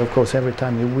 Of course, every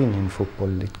time you win in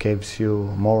football, it gives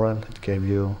you moral, it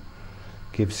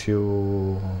gives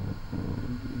you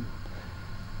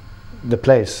the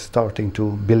players starting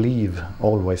to believe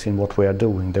always in what we are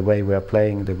doing, the way we are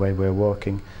playing, the way we are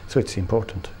working. So it's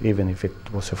important, even if it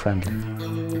was a friendly.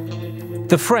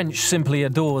 The French simply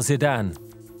adore Zidane.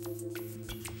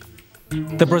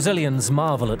 The Brazilians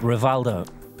marvel at Rivaldo.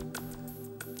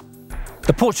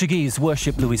 The Portuguese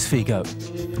worship Luis Figo.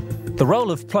 The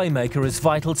role of playmaker is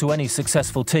vital to any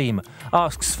successful team,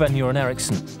 asks Sven-Göran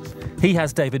Eriksson. He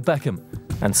has David Beckham,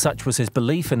 and such was his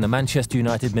belief in the Manchester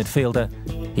United midfielder,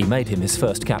 he made him his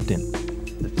first captain.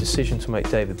 The decision to make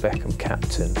David Beckham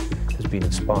captain has been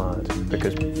inspired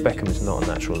because Beckham is not a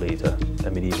natural leader. I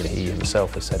mean, even he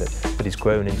himself has said it, but he's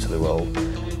grown into the role.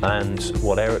 And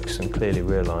what Eriksson clearly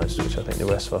realised, which I think the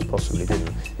rest of us possibly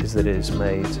didn't, is that it has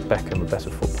made Beckham a better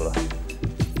footballer.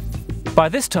 By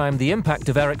this time, the impact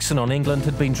of Eriksson on England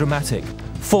had been dramatic.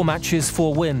 4 matches,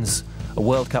 4 wins. A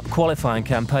World Cup qualifying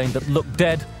campaign that looked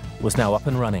dead was now up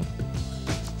and running.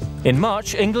 In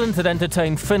March, England had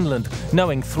entertained Finland,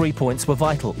 knowing 3 points were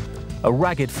vital. A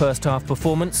ragged first-half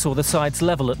performance saw the sides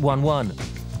level at 1-1.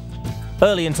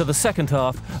 Early into the second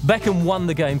half, Beckham won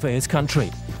the game for his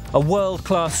country. A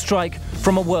world-class strike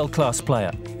from a world-class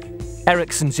player.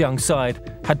 Eriksson's young side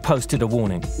had posted a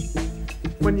warning.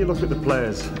 When you look at the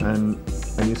players and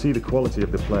you see the quality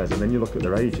of the players, and then you look at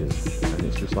their ages, and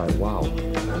it's just like, wow,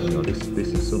 this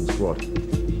is some squad.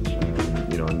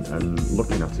 And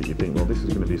looking at it, you think, well, this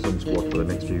is going to be some squad for the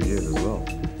next few years as well.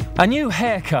 A new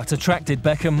haircut attracted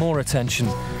Beckham more attention.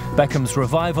 Beckham's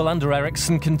revival under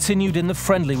Eriksson continued in the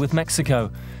friendly with Mexico.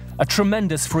 A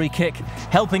tremendous free kick,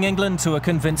 helping England to a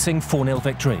convincing 4-0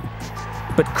 victory.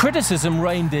 But criticism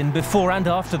reigned in before and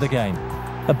after the game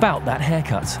about that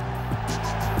haircut.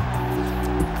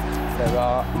 There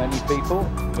are many people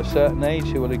of a certain age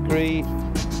who will agree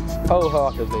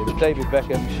wholeheartedly that David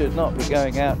Beckham should not be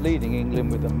going out leading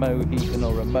England with a Mohican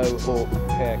or a Mohawk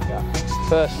haircut.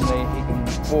 Personally, he can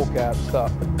walk out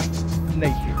stark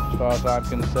naked. far as I'm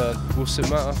concerned. What's it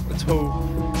matter at all?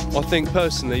 I think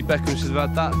personally Beckham should have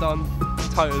had that done,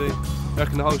 totally. I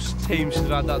reckon the whole team should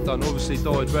have had that done, obviously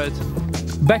dyed red.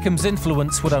 Beckham's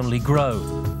influence would only grow.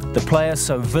 The player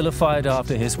so vilified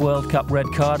after his World Cup red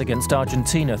card against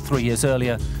Argentina 3 years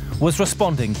earlier was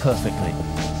responding perfectly.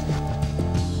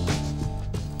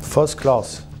 First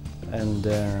class and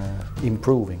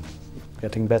improving,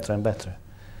 getting better and better.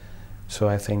 So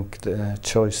I think the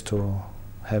choice to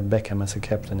have Beckham as a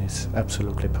captain is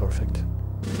absolutely perfect.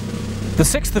 The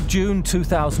 6th of June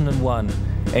 2001,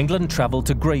 England travelled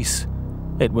to Greece.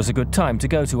 It was a good time to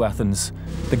go to Athens.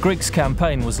 The Greeks'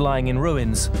 campaign was lying in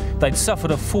ruins. They'd suffered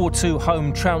a 4-2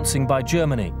 home trouncing by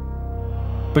Germany.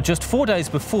 But just 4 days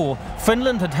before,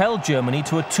 Finland had held Germany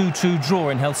to a 2-2 draw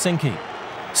in Helsinki.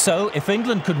 So, if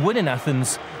England could win in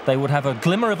Athens, they would have a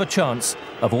glimmer of a chance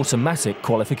of automatic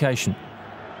qualification.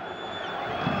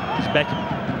 It's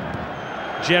Beckham.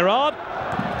 Gerrard.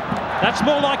 That's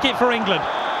more like it for England.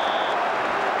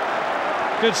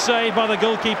 Good save by the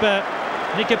goalkeeper,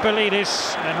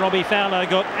 Nikopoulos, and Robbie Fowler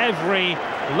got every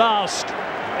last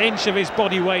inch of his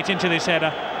body weight into this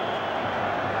header.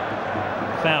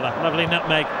 Fowler, lovely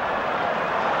nutmeg.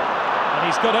 And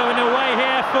he's got Owen away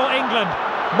here for England.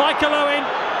 Michael Owen,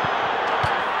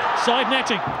 side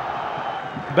netting.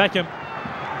 Beckham.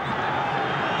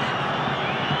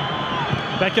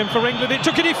 Beckham for England, it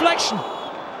took a deflection.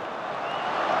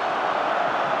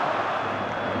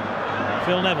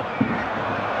 Phil Neville.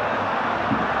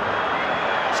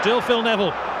 Still Phil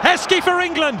Neville. Heskey for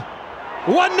England.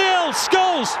 1-0,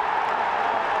 Scholes.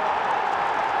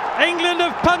 England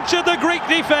have punctured the Greek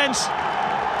defence.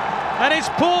 And it's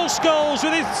Paul Scholes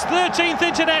with his 13th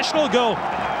international goal.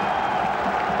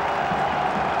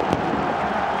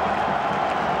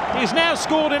 He's now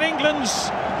scored in England's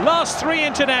last 3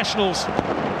 internationals.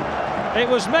 It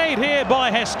was made here by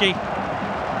Heskey.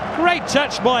 Great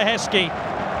touch by Heskey.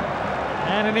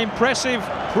 And an impressive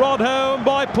prod home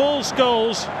by Paul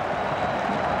Scholes,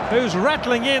 who's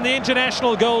rattling in the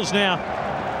international goals now.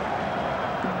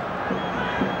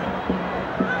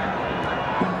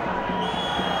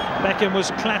 Beckham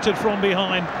was clattered from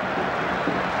behind.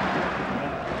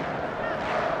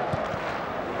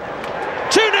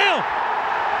 2-0!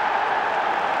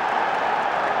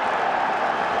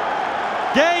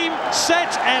 Game,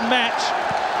 set and match.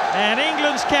 And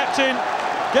England's captain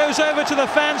goes over to the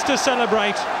fans to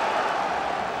celebrate.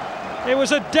 It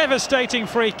was a devastating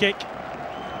free kick.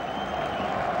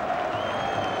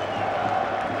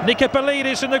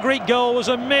 Nikopoulos in the Greek goal was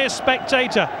a mere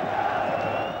spectator,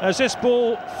 as this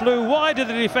ball flew wide of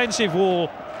the defensive wall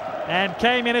and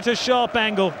came in at a sharp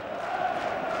angle.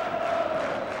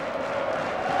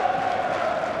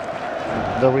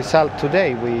 The result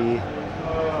today, we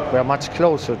are much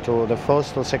closer to the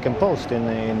first or second post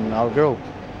in our group.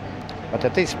 But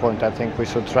at this point, I think we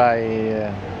should try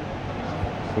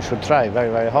very,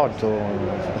 very hard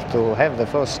to have the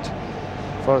first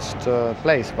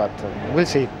place. But we'll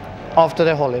see. After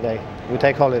the holiday, we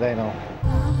take holiday now.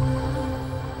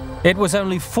 It was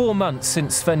only 4 months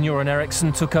since Sven-Göran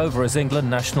Eriksson took over as England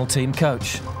national team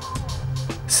coach.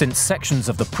 Since sections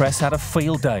of the press had a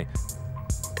field day.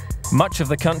 Much of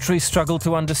the country struggled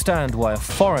to understand why a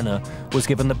foreigner was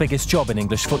given the biggest job in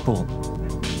English football.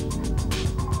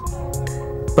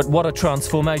 But what a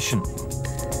transformation.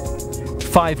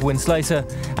 5 wins later,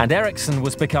 and Eriksson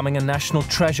was becoming a national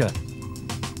treasure.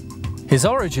 His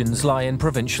origins lie in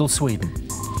provincial Sweden.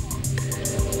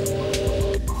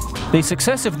 The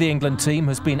success of the England team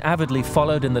has been avidly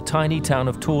followed in the tiny town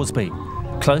of Torsby.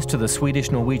 Close to the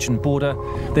Swedish-Norwegian border,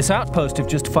 this outpost of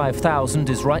just 5,000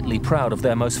 is rightly proud of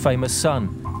their most famous son.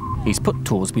 He's put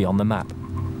Torsby on the map.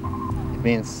 It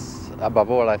means,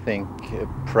 above all, I think,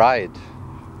 pride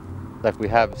that we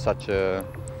have such a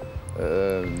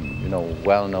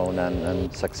well-known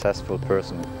and successful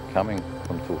person coming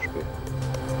from Torsby.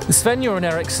 Sven-Göran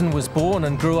Eriksson was born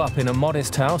and grew up in a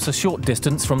modest house a short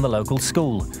distance from the local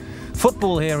school.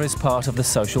 Football here is part of the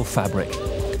social fabric.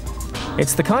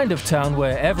 It's the kind of town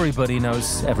where everybody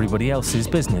knows everybody else's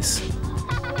business.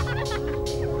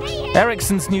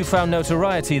 Eriksson's newfound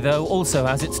notoriety, though, also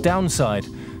has its downside.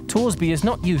 Torsby is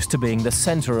not used to being the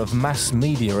centre of mass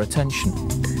media attention.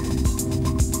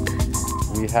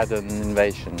 We had an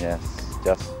invasion, yes,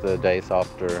 just the days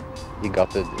after he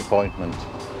got the appointment.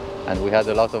 And we had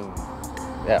a lot of,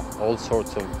 all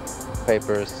sorts of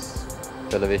papers,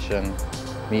 television,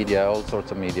 media, all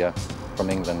sorts of media from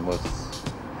England was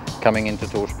coming into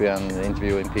Torsby and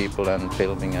interviewing people and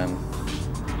filming, and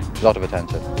a lot of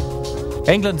attention.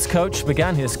 England's coach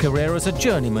began his career as a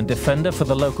journeyman defender for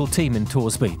the local team in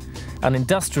Torsby. An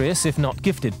industrious, if not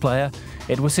gifted player,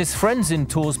 it was his friends in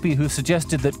Torsby who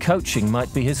suggested that coaching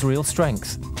might be his real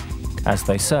strength. As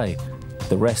they say,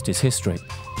 the rest is history.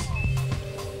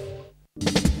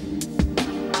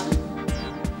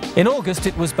 In August,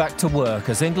 it was back to work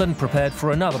as England prepared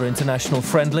for another international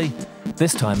friendly,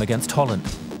 this time against Holland.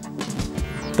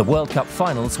 The World Cup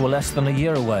finals were less than a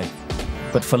year away,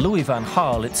 but for Louis van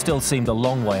Gaal it still seemed a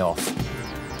long way off.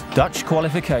 Dutch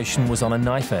qualification was on a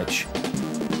knife edge,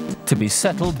 to be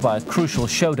settled by a crucial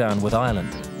showdown with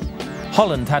Ireland.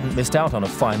 Holland hadn't missed out on a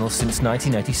final since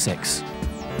 1986.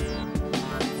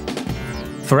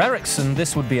 For Eriksson,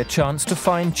 this would be a chance to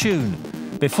fine-tune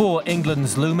before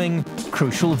England's looming,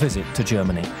 crucial visit to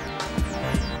Germany.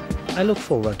 I look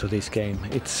forward to this game.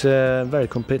 It's a very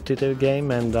competitive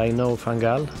game, and I know Van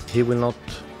Gaal. He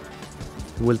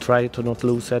will try to not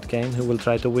lose that game. He will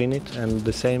try to win it, and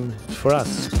the same for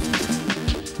us.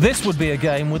 This would be a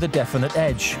game with a definite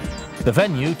edge. The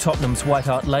venue, Tottenham's White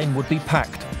Hart Lane, would be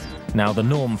packed, now the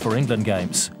norm for England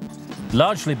games,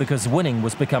 largely because winning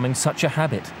was becoming such a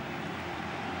habit.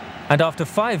 And after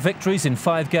 5 victories in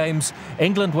 5 games,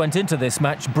 England went into this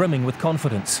match brimming with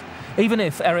confidence, even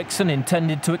if Eriksson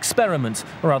intended to experiment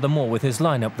rather more with his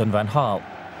lineup than Van Gaal.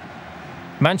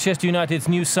 Manchester United's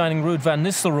new signing Ruud van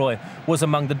Nistelrooy was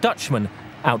among the Dutchmen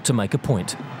out to make a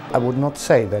point. I would not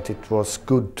say that it was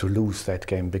good to lose that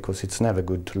game, because it's never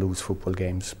good to lose football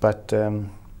games, but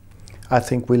I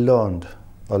think we learned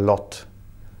a lot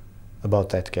about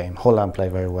that game. Holland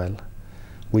played very well.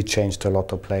 We changed a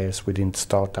lot of players. We didn't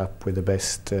start up with the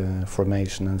best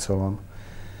formation and so on.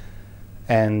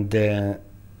 And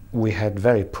we had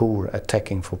very poor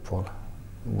attacking football.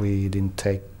 We didn't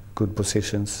take good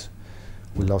positions.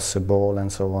 We lost the ball and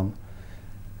so on.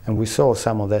 And we saw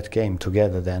some of that game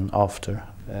together then after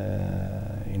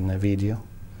in a video.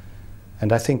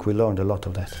 And I think we learned a lot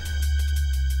of that.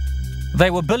 They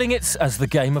were billing it as the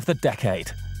game of the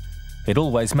decade. It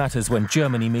always matters when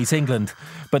Germany meets England,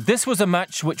 but this was a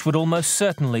match which would almost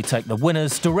certainly take the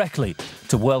winners directly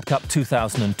to World Cup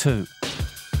 2002.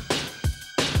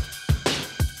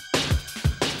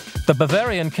 The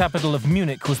Bavarian capital of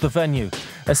Munich was the venue,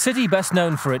 a city best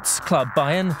known for its Club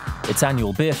Bayern, its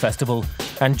annual beer festival,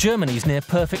 and Germany's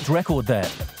near-perfect record there.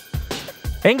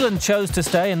 England chose to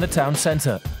stay in the town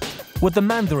centre. Would the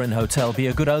Mandarin Hotel be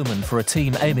a good omen for a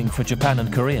team aiming for Japan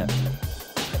and Korea?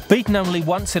 Beaten only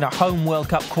once in a home World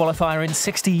Cup qualifier in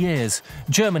 60 years,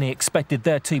 Germany expected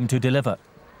their team to deliver.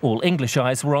 All English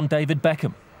eyes were on David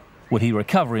Beckham. Would he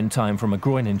recover in time from a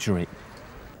groin injury?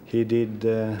 He did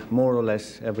more or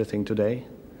less everything today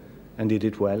and did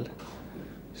it well,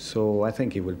 so I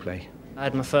think he will play. I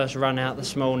had my first run out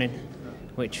this morning,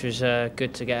 which was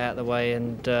good to get out of the way,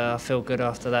 and I feel good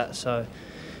after that, so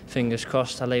fingers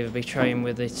crossed I'll either be training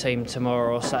with the team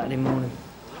tomorrow or Saturday morning.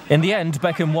 In the end,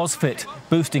 Beckham was fit,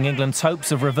 boosting England's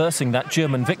hopes of reversing that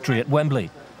German victory at Wembley,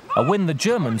 a win the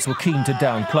Germans were keen to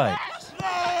downplay.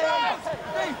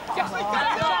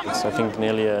 It's, I think,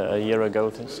 nearly a year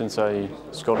ago since I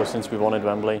scored or since we won at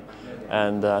Wembley,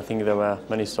 and I think there were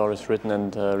many stories written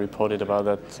and reported about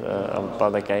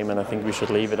that game, and I think we should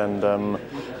leave it and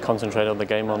concentrate on the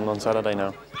game on Saturday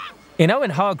now. In Owen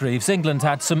Hargreaves, England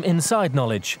had some inside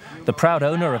knowledge. The proud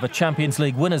owner of a Champions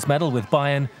League winners' medal with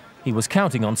Bayern, he was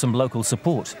counting on some local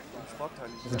support.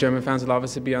 The German fans will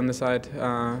obviously be on the side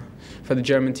for the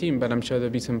German team, but I'm sure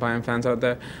there'll be some Bayern fans out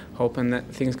there hoping that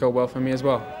things go well for me as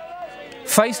well.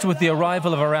 Faced with the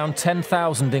arrival of around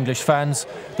 10,000 English fans,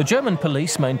 the German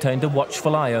police maintained a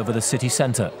watchful eye over the city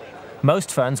centre.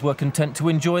 Most fans were content to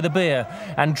enjoy the beer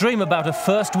and dream about a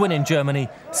first win in Germany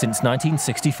since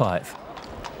 1965.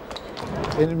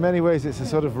 In many ways, it's a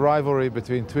sort of rivalry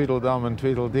between Tweedledum and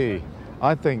Tweedledee.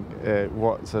 I think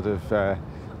what sort of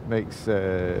makes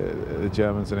the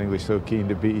Germans and English so keen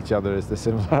to beat each other is the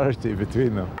similarity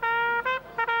between them.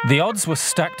 The odds were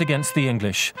stacked against the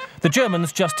English. The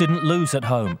Germans just didn't lose at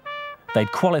home.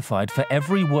 They'd qualified for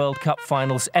every World Cup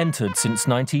finals entered since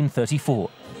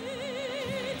 1934.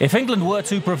 If England were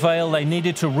to prevail, they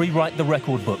needed to rewrite the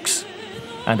record books.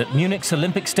 And at Munich's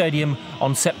Olympic Stadium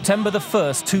on September the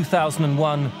 1st,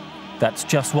 2001, that's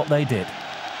just what they did.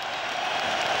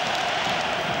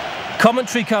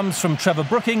 Commentary comes from Trevor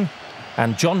Brooking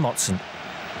and John Motson.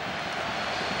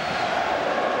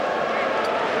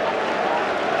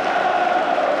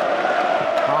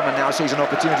 Harman now sees an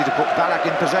opportunity to put Ballack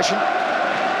in possession.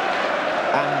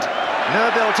 And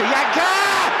Nurbil to Janka!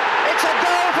 It's a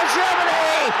goal for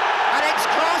Germany! And it's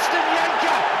Carsten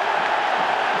Janka!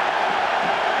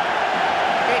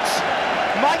 It's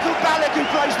Michael Ballack who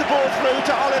plays the ball through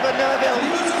to Oliver Neuville.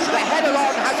 The header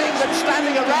on has England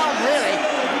standing around, really,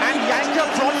 and Janka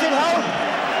prods it home.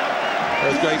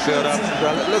 That's great build-up.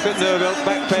 Look at Neuville,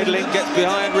 backpedaling, gets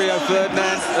behind Rio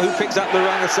Ferdinand, who picks up the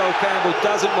runner. Sol Campbell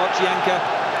doesn't watch Janka.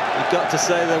 You've got to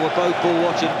say they were both ball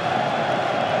watching.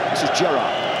 This is Gerrard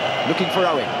looking for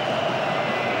Owen.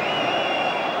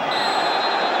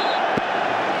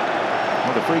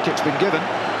 Well, the free kick's been given.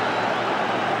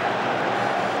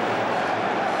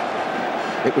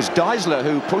 It was Deisler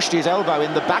who pushed his elbow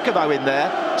in the back of Owen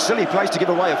there. Silly place to give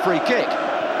away a free kick.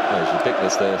 Oh, it's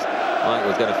ridiculous there.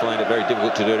 Michael's going to find it very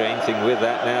difficult to do anything with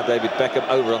that now. David Beckham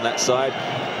over on that side,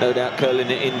 no doubt curling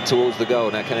it in towards the goal.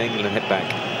 Now can England head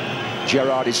back?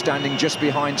 Gerrard is standing just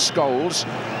behind Scholes.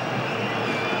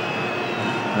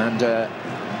 And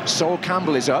Sol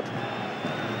Campbell is up.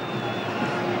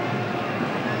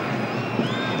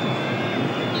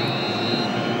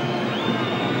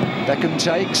 Beckham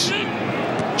takes.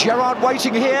 Gerrard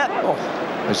waiting here. Oh,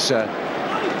 as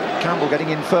Campbell getting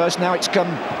in first. Now it's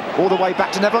come all the way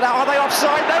back to Neville. Now, are they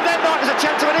offside? No, they're not. There's a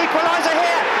chance of an equaliser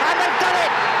here, and they've done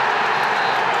it!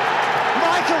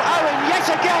 Michael Owen, yet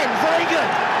again, for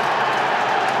England.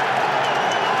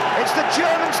 It's the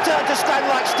Germans' turn to stand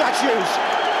like statues.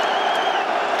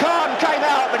 Kahn came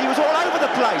out, but he was all over the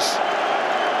place.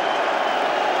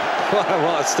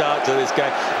 What a start to this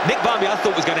game. Nick Barmby, I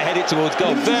thought, was going to head it towards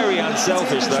goal. Very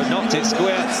unselfish, though. Knocked it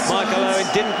square. Michael Owen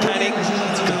didn't panic,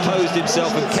 composed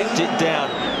himself and kept it down.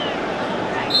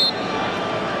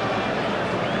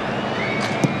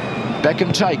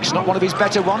 Beckham takes, not one of his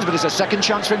better ones, but it's a second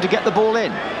chance for him to get the ball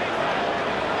in.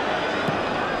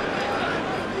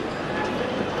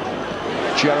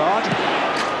 Gerrard.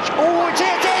 Oh, it's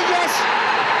in, yes!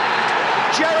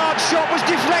 Gerrard's shot was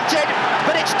deflected,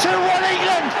 but it's 2-1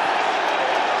 England!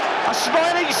 A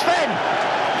smiling Sven,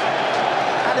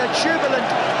 and a jubilant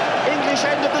English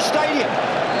end of the stadium.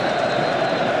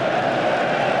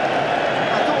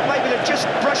 I thought maybe they'd just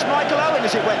brush Michael Owen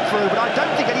as it went through, but I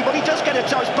don't think anybody does get a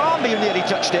touch. Barmby who nearly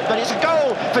touched it, but it's a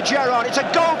goal for Gerrard, it's a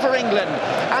goal for England,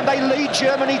 and they lead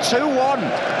Germany 2-1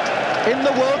 in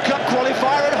the World Cup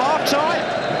qualifier at half-time.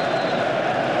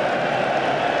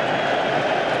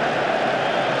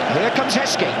 Here comes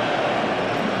Heskey.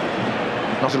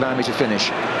 Not allowing me to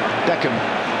finish. Beckham.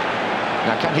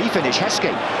 Now can he finish?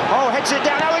 Heskey. Oh, heads it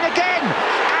down. Owen again.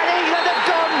 And England have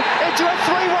gone into a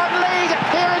 3-1 lead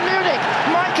here in Munich.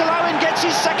 Michael Owen gets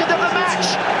his second of the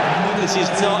match. This is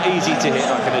not easy to hit,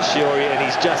 I can assure you, and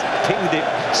he's just pinged it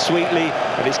sweetly,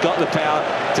 and he's got the power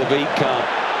to beat Kahn.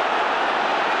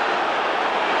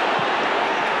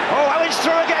 Oh, Owen's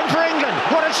through again for England.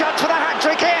 What a chance for the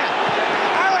hat-trick here.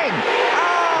 Owen.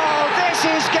 Oh, this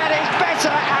is getting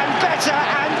better and better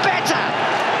and better.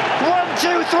 1,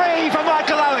 2, 3 for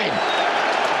Michael Owen.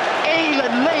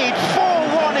 England lead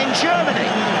 4-1 in Germany.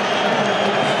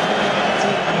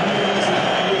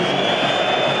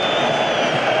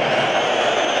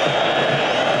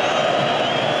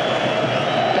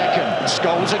 Beckham,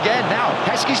 Scholes again. Now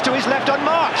Heskey's to his left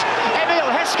unmarked. Emil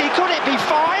Heskey, could it be 5?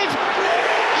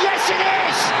 Yes, it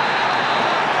is!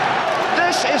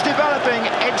 This is developing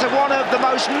into one of the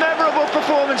most memorable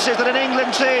performances that an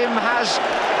England team has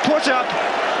put up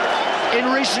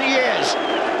in recent years.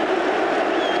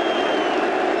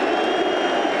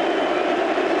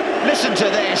 Listen to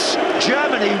this.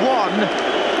 Germany 1,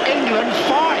 England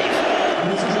 5.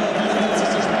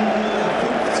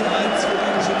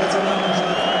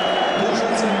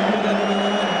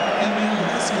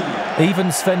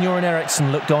 Even Sven-Göran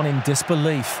Eriksson looked on in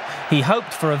disbelief. He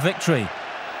hoped for a victory.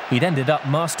 He'd ended up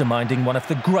masterminding one of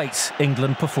the great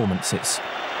England performances.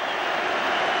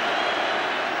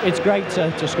 It's great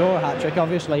to score a hat-trick,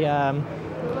 obviously,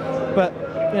 but,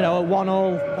 you know, at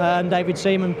 1-1, David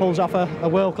Seaman pulls off a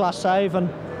world-class save, and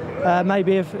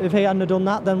maybe if he hadn't have done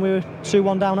that, then we were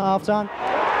 2-1 down at half-time.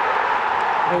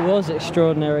 It was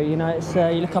extraordinary, you know. It's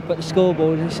you look up at the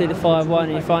scoreboard and you see the 5-1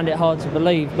 and you find it hard to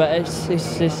believe, but it's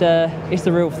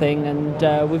the real thing,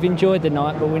 and we've enjoyed the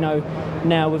night, but we know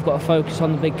now we've got to focus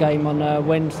on the big game on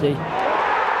Wednesday.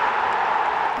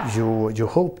 You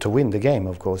hope to win the game,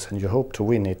 of course, and you hope to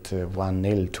win it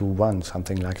 1-0, 2-1,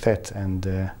 something like that. And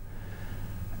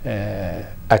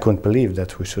I couldn't believe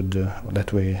that we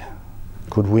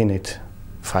could win it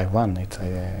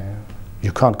 5-1.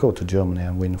 You can't go to Germany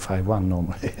and win 5-1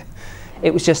 normally.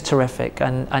 It was just terrific,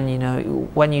 and you know,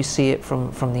 when you see it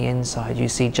from the inside, you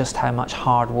see just how much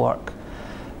hard work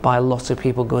by lots of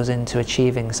people goes into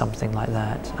achieving something like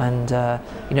that. And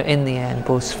you know, in the end,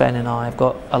 both Sven and I have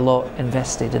got a lot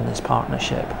invested in this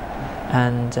partnership,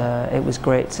 and it was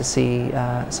great to see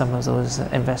some of those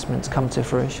investments come to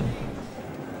fruition.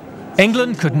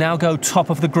 England could now go top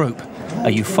of the group.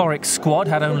 A euphoric squad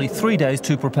had only 3 days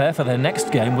to prepare for their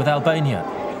next game with Albania.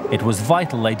 It was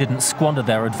vital they didn't squander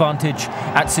their advantage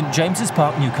at St James's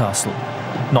Park, Newcastle.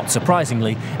 Not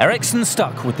surprisingly, Eriksson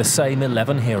stuck with the same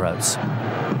 11 heroes.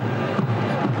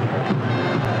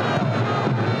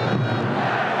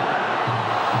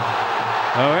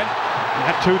 Owen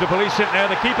had two to police it there.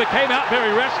 The keeper came out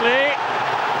very rashly.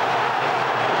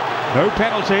 No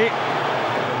penalty.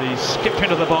 He skipped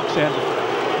into the box end.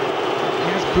 He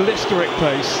has blistering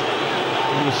pace.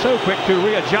 He was so quick to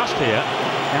readjust here.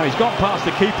 Now he's gone past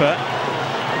the keeper,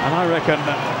 and I reckon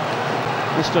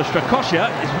Mr. Strakosha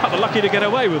is rather lucky to get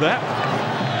away with that.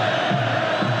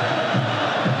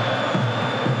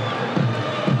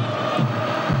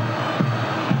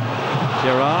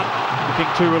 Gerrard looking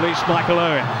to release Michael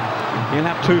Owen. He'll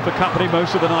have two for company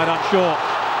most of the night, I'm sure.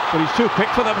 But he's too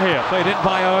quick for them here. Played in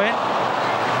by Owen.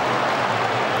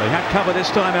 They had cover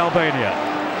this time, Albania.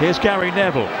 Here's Gary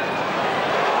Neville.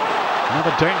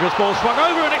 Another dangerous ball swung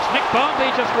over, and it's Nick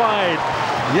Barmby just wide.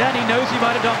 Yeah, and he knows he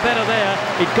might have done better there.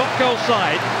 He got goal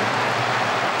side.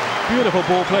 Beautiful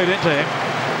ball played into him.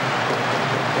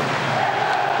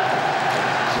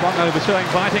 Swung over so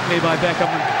invitingly by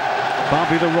Beckham.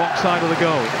 Barmby the wrong side of the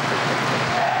goal.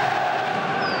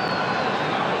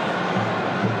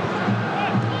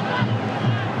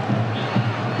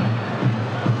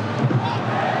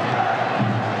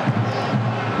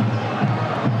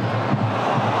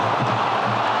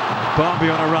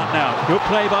 Barmby on a run now. Good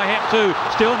play by him too.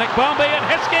 Still Nick Barmby and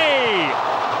Heskey.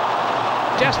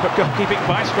 Desperate goalkeeping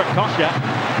by Strakosha,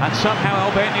 and somehow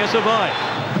Albania survive.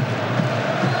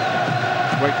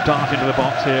 Great dart into the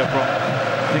box here from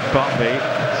Nick Barmby.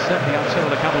 Certainly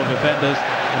unsettled a couple of defenders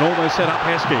and almost set up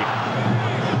Heskey.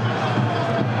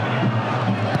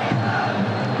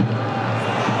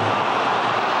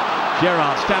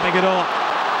 Gerrard stabbing it on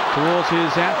towards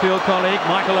his Anfield colleague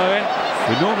Michael Owen,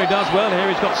 who normally does well here.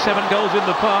 He's got 7 goals in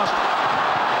the past.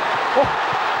 Oh,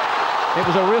 it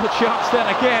was a real chance then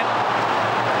again.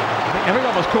 I think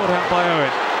everyone was caught out by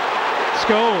Owen.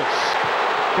 Scholes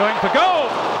going for goal.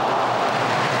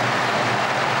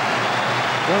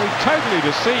 Well, he totally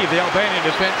deceived the Albanian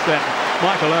defence then,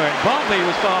 Michael Owen. Barmby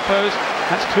was far post.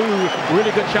 That's 2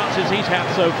 really good chances he's had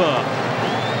so far.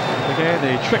 Again,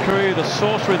 the trickery, the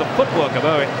sorcery, the footwork of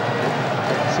Owen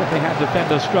simply had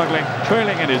defenders struggling,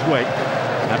 trailing in his wake.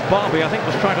 And Barmby, I think,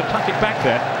 was trying to tuck it back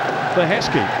there for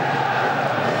Heskey.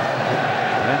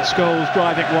 And then Scholes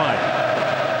driving wide.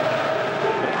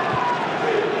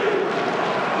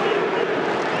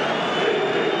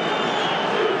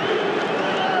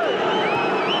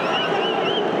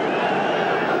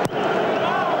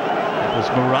 That was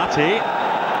Murati.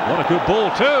 What a good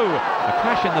ball too. A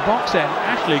crash in the box end.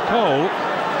 Ashley Cole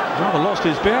rather lost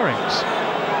his bearings.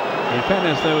 In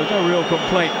fairness, there was no real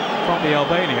complaint from the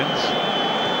Albanians.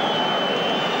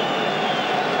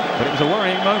 But it was a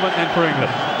worrying moment then for England.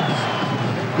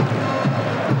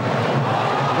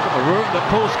 Look at the room that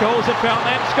Paul Scholes had found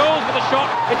then. Scholes with a shot.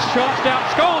 It's charged out.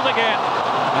 Scholes again.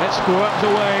 And it squirms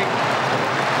away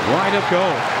wide of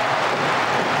goal.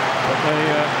 But they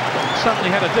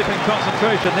suddenly had a dip in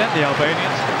concentration then, the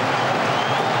Albanians.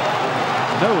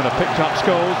 No one had picked up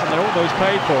Scholes, and they almost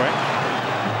paid for it.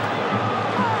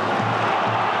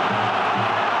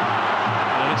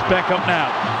 And it's Beckham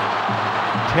now,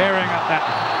 tearing up that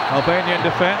Albanian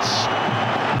defence.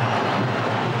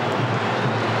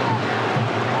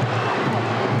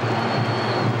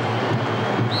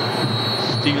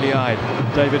 Steely-eyed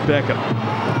David Beckham.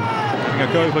 Having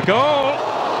a go for goal.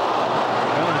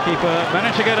 Well, the keeper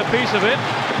managed to get a piece of it.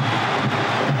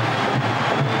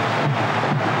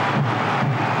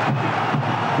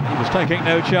 He was taking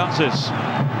no chances.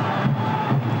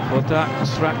 For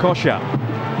Strakosha.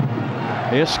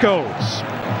 Here's Scholes.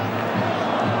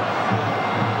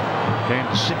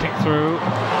 Again, sitting through.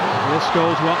 Here's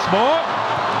Scholes once more.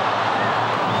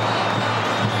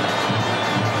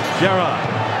 Gerrard.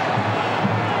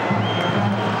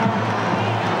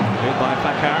 Hit by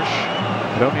Fakash,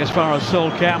 but only as far as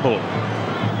Sol Campbell.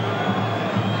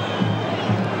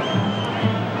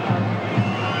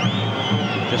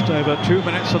 Just over 2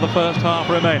 minutes of the first half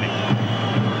remaining.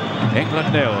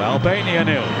 England 0, Albania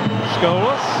 0.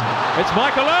 Scholes. It's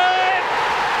Michael Owen!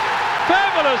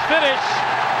 Fabulous finish!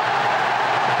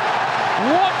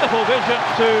 Wonderful vision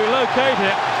to locate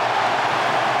it.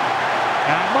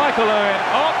 And Michael Owen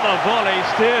on the volley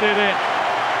steered it in.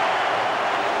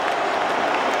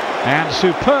 And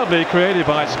superbly created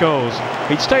by Scholes.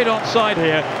 He'd stayed onside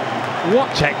here.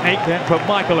 What technique then from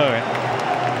Michael Owen.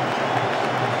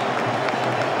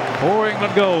 4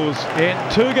 England goals in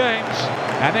 2 games.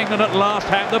 And England at last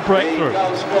had the breakthrough.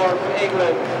 Goal scored for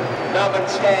England, number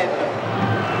 10.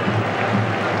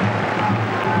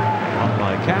 On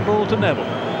by Campbell to Neville.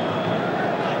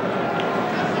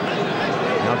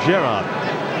 Now Gerrard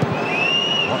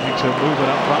wanting to move it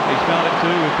up front. He's found it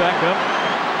too with Beckham.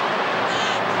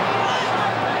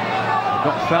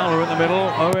 Got Fowler in the middle,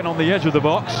 Owen on the edge of the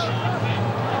box.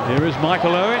 Here is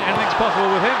Michael Owen, anything's possible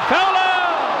with him. Fowler!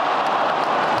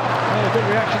 Well, a good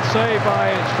reaction saved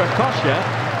by Strakosha.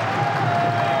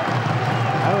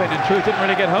 Owen in truth didn't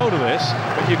really get hold of this,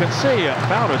 but you can see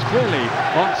Fowler's clearly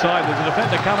onside. There's a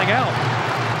defender coming out.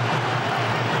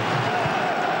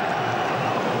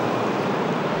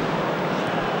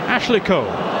 Ashley Cole,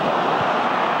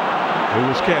 who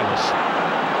was careless.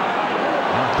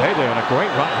 Now Dede on a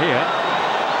great run here.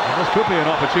 And this could be an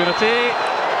opportunity.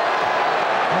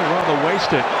 Oh, rather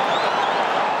wasted.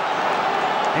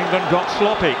 England got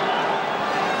sloppy.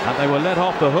 And they were let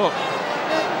off the hook.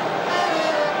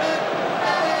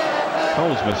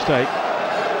 Cole's mistake.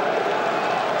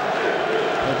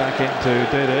 Go back into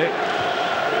Dede.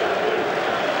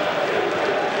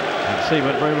 And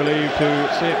Seaman very relieved to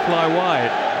see it fly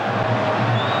wide.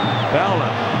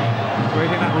 Fowler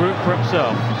creating that route for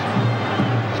himself.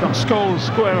 He's got Scholes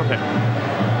square of him.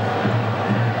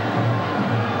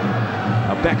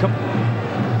 Now Beckham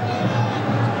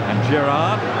and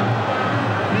Gerrard.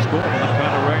 Scored from that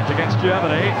kind of range against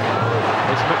Germany.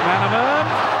 It's McManaman.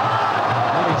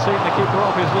 Well, he'd seen the keeper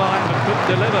off his line but couldn't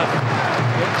deliver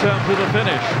in terms of the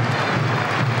finish.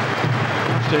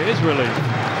 Much to his relief.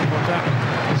 What's that?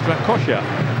 It's Strakosha.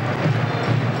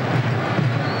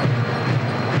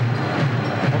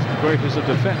 Wasn't great as a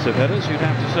defensive headers, you'd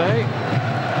have to say.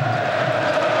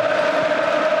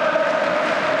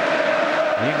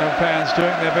 The England fans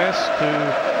doing their best to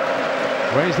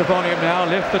raise the volume now,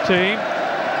 lift the team,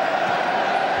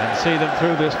 and see them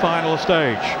through this final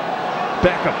stage.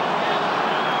 Beckham.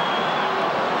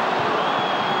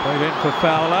 Played in for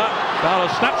Fowler. Fowler's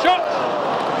snapshot!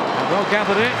 And well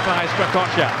gathered in by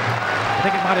Strakosha. I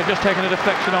think it might have just taken a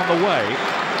deflection on the way.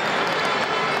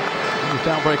 He was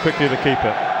down very quickly, the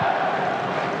keeper.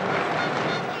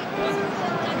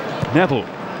 Neville.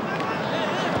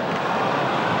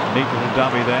 Neat little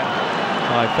dummy there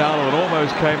by Fowler that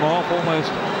almost came off,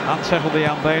 almost unsettled the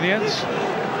Albanians.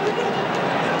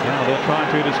 Now they're trying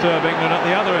to disturb England at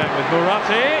the other end with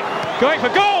Murati going for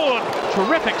goal.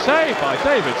 Terrific save by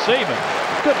David Seaman.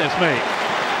 Goodness me.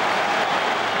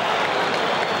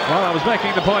 Well, I was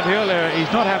making the point earlier,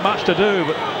 he's not had much to do,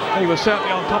 but he was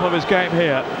certainly on top of his game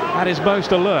here, at his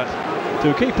most alert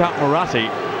to keep out Murati.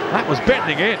 That was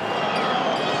bending in.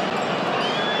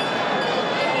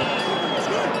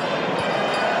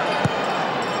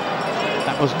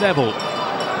 That was Neville.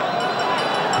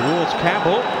 Towards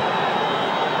Campbell.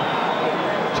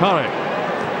 Turret.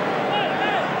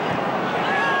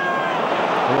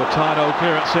 Oh, a tight old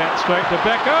clearance set straight to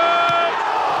Beckham.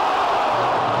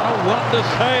 A wonder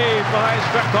save by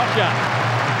Strakosha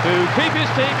to keep his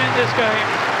team in this game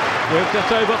with just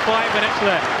over 5 minutes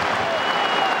left.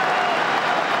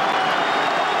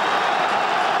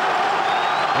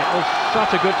 It was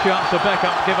such a good chance for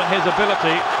Beckham given his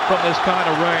ability from this kind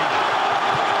of range.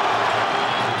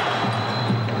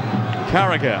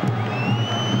 Carragher.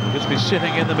 Just be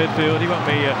sitting in the midfield. He won't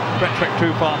be Trek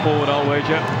too far forward, I'll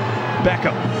wager.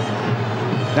 Beckham.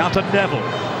 Now to Neville.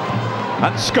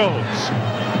 And Scholes.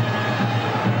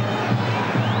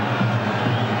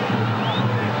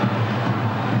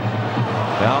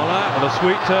 Fowler with a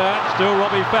sweet turn. Still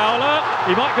Robbie Fowler.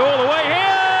 He might go all the way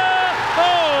here.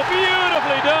 Oh,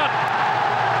 beautifully done.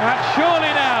 And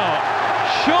surely now,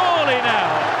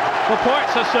 the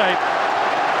points are safe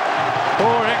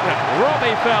for England.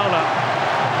 Robbie Fowler.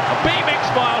 A beaming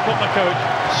smile from the coach.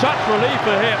 Such relief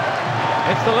for him.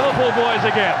 It's the Liverpool boys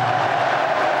again.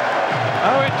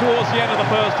 Owen towards the end of the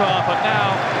first half, and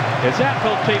now his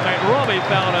Anfield teammate Robbie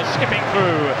Fowler skipping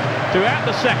through to add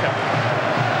the second.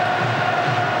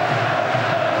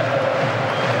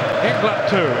 England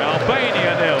 2,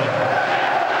 Albania 0.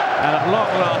 And at long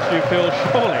last you feel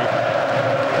surely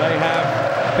they have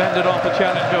fended off the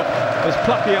challenge of this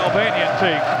plucky Albanian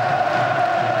team.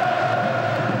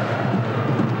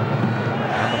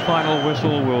 Final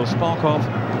whistle will spark off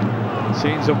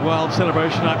scenes of wild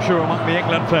celebration, I'm sure, among the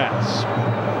England fans.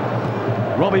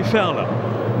 Robbie Fowler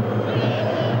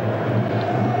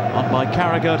on by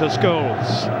Carragher to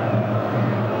Scholes.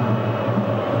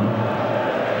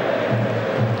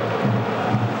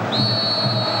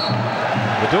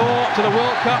 The door to the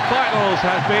World Cup finals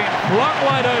has been flung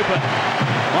wide open.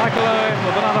 Michael Owen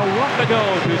with another wonder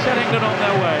goal to set England on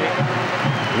their way.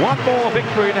 One more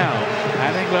victory now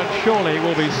And England surely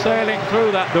will be sailing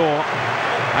through that door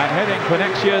and heading for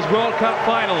next year's World Cup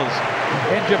finals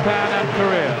in Japan and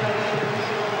Korea.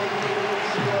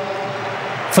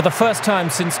 For the first time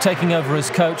since taking over as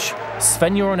coach,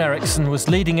 Sven-Göran Eriksson was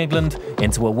leading England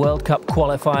into a World Cup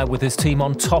qualifier with his team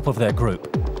on top of their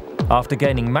group. After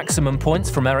gaining maximum points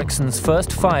from Eriksson's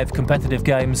first 5 competitive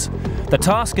games, the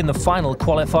task in the final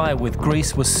qualifier with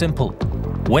Greece was simple.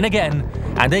 Win again,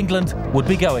 and England would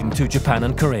be going to Japan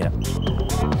and Korea.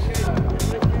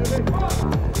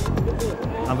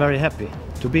 I'm very happy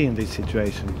to be in this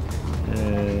situation.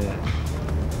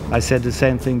 I said the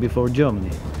same thing before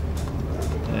Germany.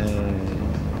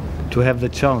 To have the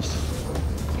chance,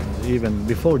 even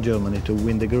before Germany, to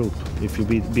win the group if you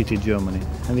beat Germany.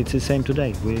 And it's the same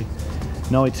today.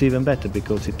 Now it's even better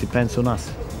because it depends on us.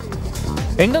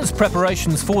 England's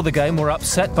preparations for the game were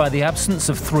upset by the absence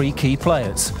of 3 key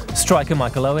players: striker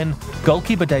Michael Owen,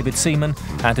 goalkeeper David Seaman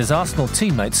and his Arsenal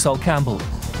teammate Sol Campbell.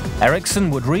 Eriksson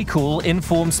would recall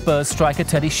in-form Spurs striker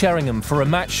Teddy Sheringham for a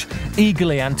match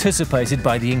eagerly anticipated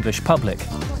by the English public.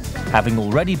 Having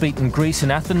already beaten Greece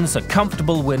in Athens, a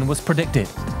comfortable win was predicted.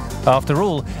 After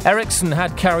all, Eriksson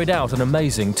had carried out an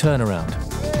amazing turnaround.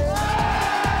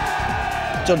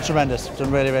 Done tremendous,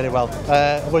 done really, really well.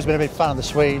 I've always been a big fan of the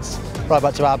Swedes, right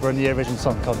back to ABBA and the Eurovision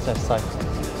Song Contest, so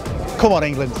come on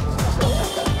England.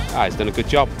 He's done a good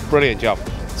job, brilliant job,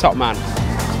 top man.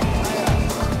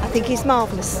 I think he's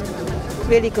marvellous,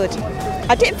 really good.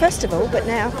 I did first of all, but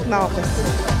now marvellous.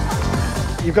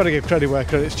 You've got to give credit where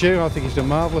credit's due. I think he's done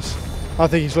marvellous. I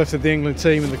think he's lifted the England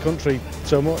team and the country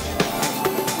so much.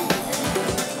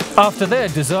 After their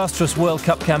disastrous World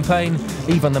Cup campaign,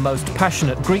 even the most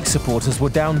passionate Greek supporters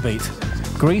were downbeat.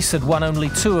 Greece had won only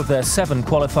 2 of their 7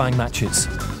 qualifying matches.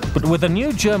 But with a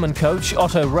new German coach,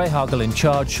 Otto Rehhagel, in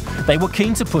charge, they were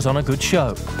keen to put on a good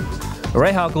show.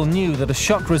 Rehhagel knew that a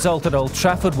shock result at Old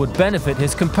Trafford would benefit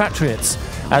his compatriots,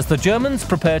 as the Germans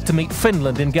prepared to meet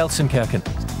Finland in Gelsenkirchen.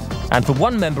 And for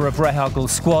one member of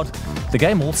Rehhagel's squad, the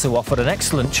game also offered an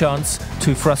excellent chance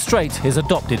to frustrate his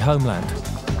adopted homeland.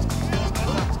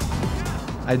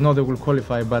 I know they will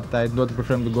qualify, but I don't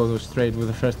prefer them to go straight with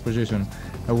the first position.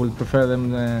 I would prefer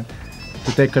them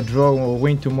to take a draw or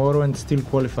win tomorrow and still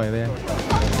qualify there.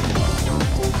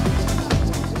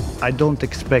 I don't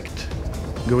expect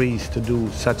Greece to do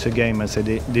such a game as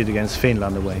they did against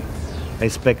Finland away. I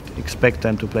expect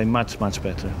them to play much, much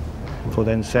better. For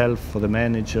themselves, for the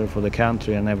manager, for the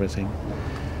country and everything.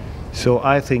 So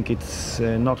I think it's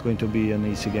not going to be an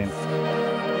easy game.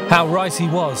 How right he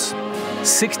was.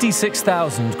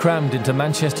 66,000 crammed into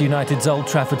Manchester United's Old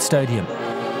Trafford Stadium.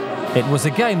 It was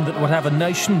a game that would have a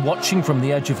nation watching from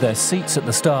the edge of their seats at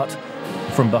the start,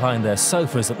 from behind their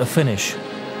sofas at the finish.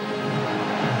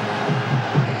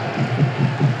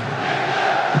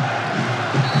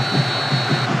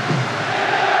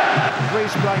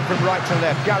 Greece playing from right to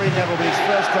left. Gary Neville with his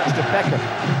first touch to Beckham.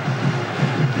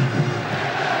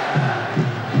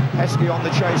 Heskey on the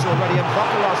chase already, and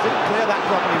Vakaras didn't clear that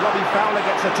properly. Robbie Fowler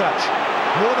gets a touch.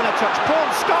 More than a touch. Paul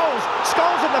Scholes!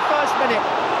 Scholes in the first minute.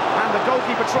 And the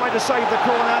goalkeeper trying to save the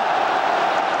corner.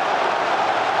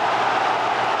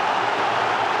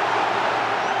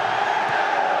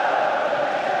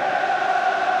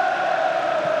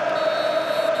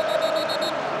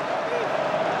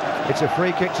 It's a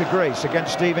free kick to Greece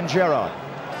against Steven Gerrard.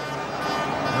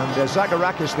 And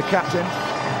Zagorakis, the captain,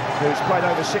 who's played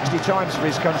over 60 times for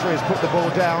his country, has put the ball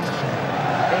down.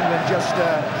 England just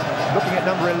looking at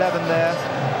number 11 there,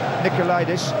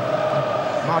 Nikolaidis.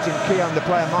 Martin Keown, the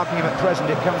player, marking him at present.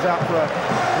 It comes out for a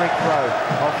Greek throw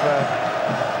off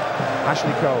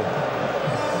Ashley Cole.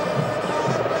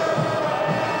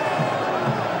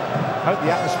 Hope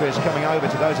the atmosphere is coming over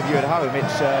to those of you at home.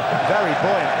 It's very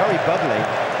buoyant, very bubbly.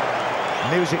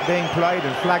 Music being played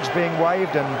and flags being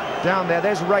waved, and down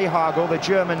there's Rehhagel, the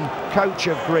German coach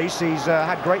of Greece. He's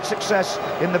had great success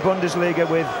in the Bundesliga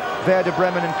with Werder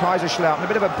Bremen and Kaiserslautern. A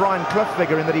bit of a Brian Clough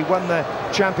figure in that he won the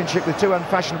championship with 2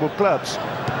 unfashionable clubs.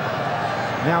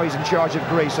 Now he's in charge of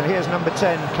Greece, and here's number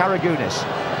 10, Karagounis.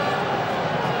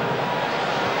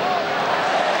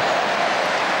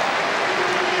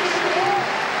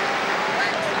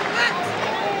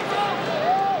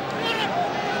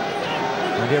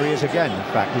 And here he is again.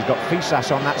 In fact, he's got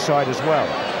Fisas on that side as well.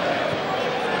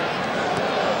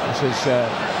 This is the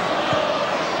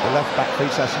left-back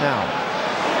Fisas now.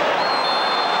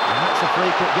 A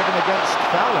free kick given against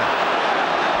Fowler,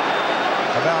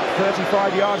 about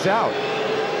 35 yards out,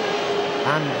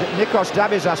 and Nikos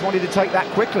Dabizas wanted to take that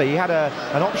quickly. He had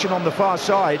an option on the far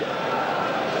side,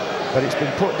 but it's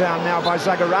been put down now by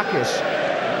Zagorakis.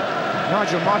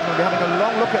 Nigel Martin will be having a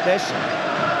long look at this.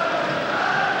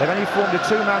 They've only formed a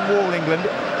two-man wall, England.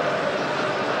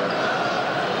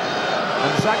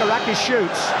 And Zagorakis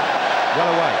shoots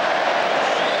well away.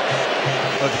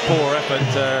 Well, it's a poor effort.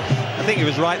 I think he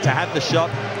was right to have the shot.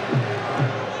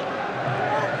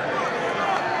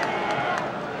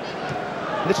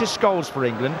 This is Scholes for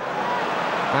England.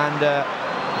 And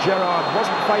Gerrard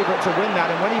wasn't favourite to win that.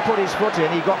 And when he put his foot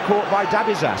in, he got caught by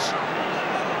Dabizas.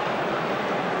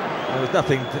 There was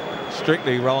nothing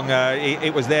strictly wrong.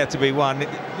 It was there to be won. A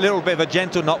little bit of a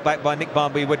gentle knockback by Nick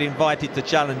Barmby, would invited to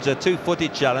challenge, a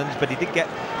two-footed challenge, but he did get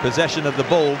possession of the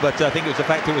ball. But I think it was the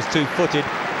fact it was two-footed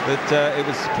that it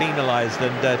was penalised,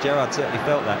 and Gerrard certainly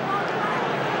felt that.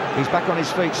 He's back on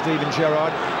his feet, Steven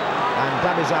Gerrard, and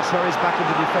Dabizas hurries back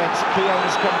into defence. Keown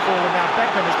has come forward now.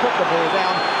 Beckham has put the ball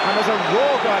down, and there's a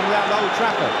roar going around Old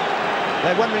Trafford.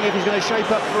 They're wondering if he's going to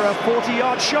shape up for a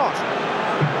 40-yard shot.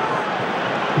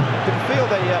 You can feel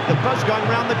the buzz going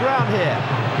around the ground here.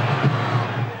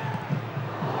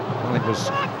 Well, it was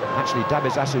actually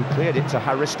Dabizas who cleared it to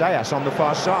Haristeas on the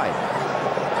far side.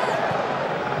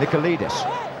 Nikolidis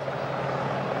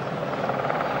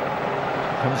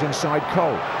comes inside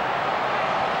Cole.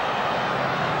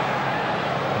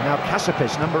 And now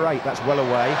Kasapis, number 8, that's well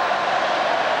away.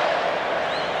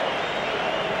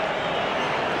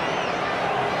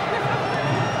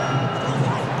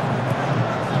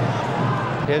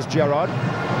 Here's Gerrard.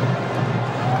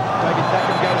 David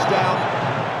Beckham goes down.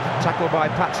 Tackle by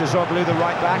Patsazoglu, the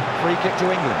right back. Free kick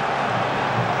to England.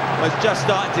 Well, it's just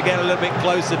starting to get a little bit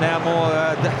closer now, more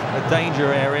a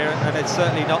danger area, and it's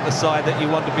certainly not the side that you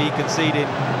want to be conceding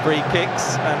free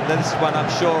kicks. And this one,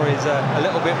 I'm sure, is a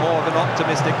little bit more of an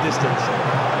optimistic distance.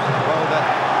 Well, the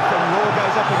roar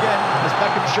goes up again as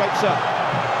Beckham shapes up.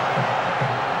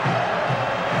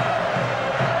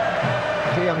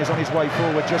 Keown is on his way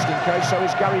forward just in case, so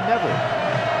is Gary Neville.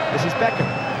 This is Beckham.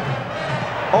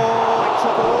 Oh, it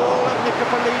took all of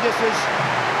Nicopolidis'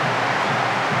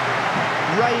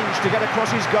 range to get across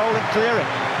his goal and clear it.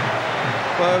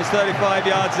 Well, it was 35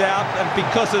 yards out, and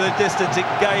because of the distance, it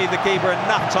gave the keeper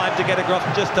enough time to get across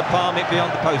just to palm it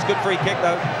beyond the post. Good free kick,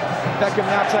 though. Beckham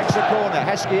now takes the corner.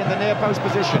 Heskey in the near post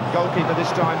position. Goalkeeper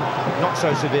this time not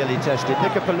so severely tested.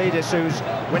 Nicopolidis, who's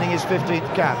winning his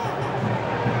 15th cap.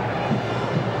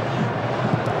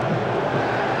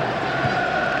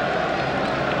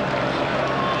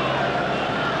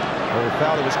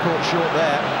 Fowler was caught short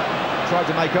there, tried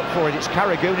to make up for it. It's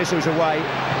Karagounis who's away,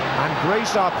 and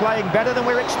Greece are playing better than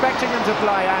we're expecting them to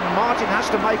play, and Martin has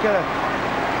to make a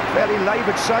fairly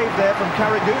laboured save there from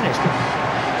Karagounis.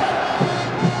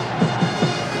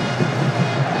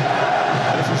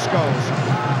 This is Scholes.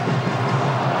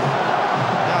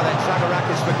 Now then,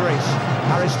 Zagorakis for Greece.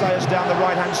 Haristeas down the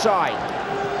right-hand side.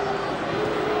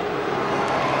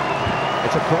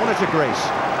 It's a corner to Greece.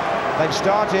 They've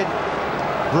started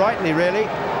brightly, really,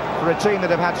 for a team that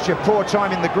have had such a poor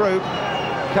time in the group.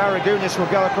 Karagounis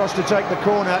will go across to take the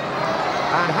corner,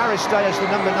 and Haristeas, the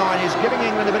number 9, is giving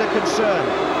England a bit of concern.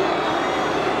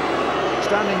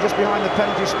 Standing just behind the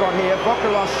penalty spot here,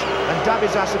 Vokalos and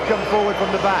Dabizas have come forward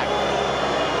from the back.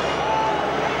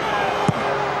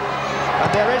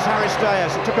 And there is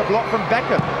Haristeas. It took a block from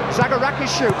Beckham.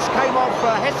 Zagorakis shoots, came off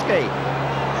Heskey.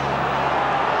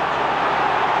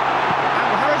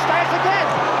 And Haristeas again.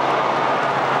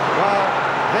 Well,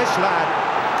 this lad,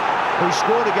 who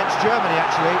scored against Germany,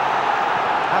 actually,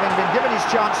 having been given his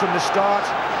chance from the start,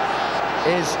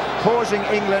 is causing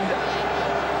England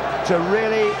to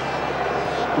really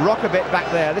rock a bit back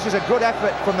there. This is a good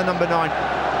effort from the number 9.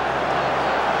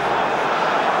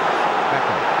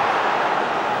 Beckham.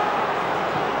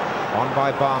 On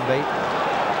by Barmby.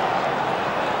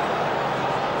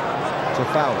 To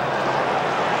Fowler.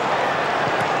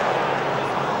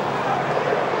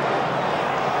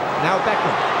 Now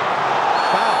Beckham.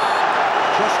 Foul.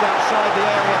 Just outside the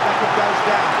area, Beckham goes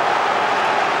down.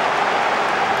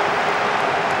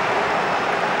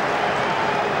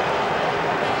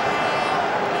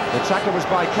 The tackle was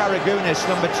by Karagounis,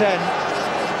 number 10.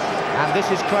 And this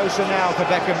is closer now for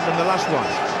Beckham than the last one.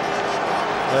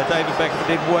 David Beckham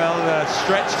did well,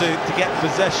 stretched to get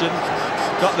possession.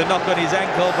 Got the knock on his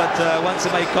ankle, but once he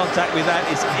made contact with that,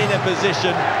 he's in a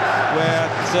position where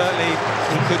certainly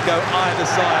he could go either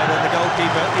side, and the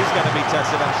goalkeeper is going to be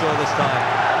tested, I'm sure, this time.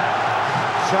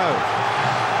 So,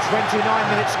 29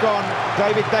 minutes gone.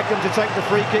 David Beckham to take the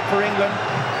free kick for England,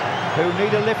 who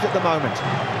need a lift at the moment.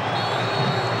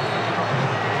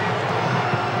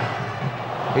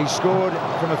 He scored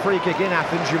from a free kick in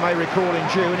Athens, you may recall, in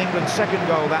June, England's second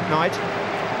goal that night.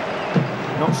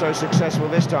 Not so successful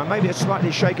this time. Maybe it's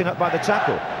slightly shaken up by the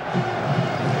tackle.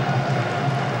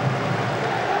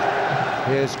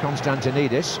 Here's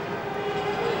Konstantinidis.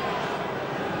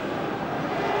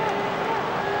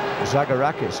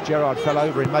 Zagorakis. Gerrard fell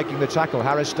over in making the tackle.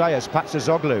 Haristeas,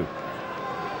 Patsazoglu.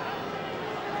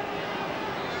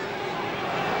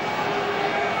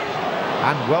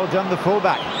 And well done, the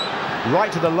fullback.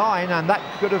 Right to the line, and that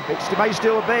could have, it may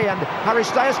still be, and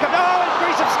Haristeas comes, oh, and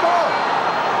Greece have scored!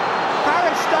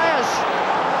 Haristeas,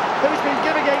 who's been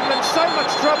giving England so much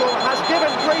trouble, has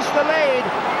given Greece the lead.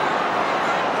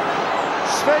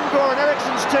 Sven-Goran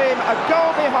Eriksson's team a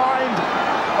goal behind.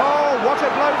 Oh, what a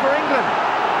blow for England.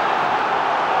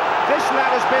 This lad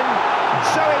has been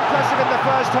so impressive in the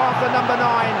first half, the number 9.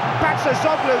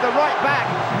 Patsazoglu, the right back,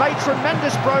 made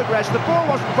tremendous progress. The ball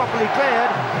wasn't properly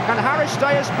cleared, and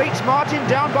Haristeas beats Martin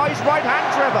down by his right hand,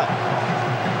 Trevor.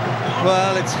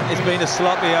 Well, it's been a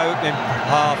sloppy opening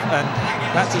half, and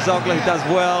Patsazoglu does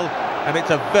well, and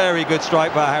it's a very good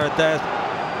strike by Haristeas.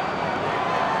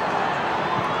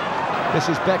 This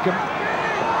is Beckham.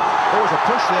 There was a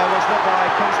push there, wasn't it,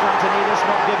 by Constantinidis,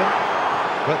 not given.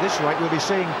 But at this rate, we'll be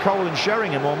seeing Cole and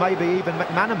Sheringham, or maybe even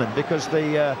McManaman, because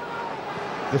the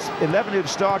 11 who've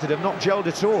started have not gelled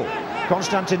at all.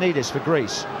 Constantinidis for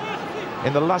Greece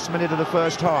in the last minute of the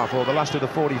first half, or the last of the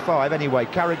 45 anyway.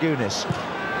 Karagounis.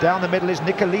 Down the middle is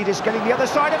Nikolidis getting the other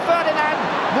side of Ferdinand.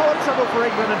 More trouble for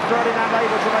England, and Ferdinand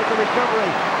able to make a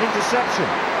recovery. Interception.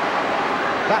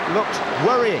 That looked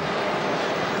worrying.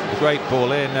 Great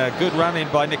ball in, good run in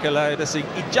by Nikolidis. He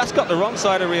just got the wrong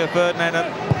side of Rio Ferdinand,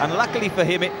 and luckily for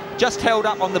him, it just held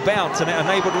up on the bounce, and it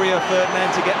enabled Rio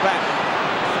Ferdinand to get back.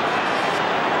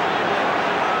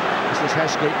 This is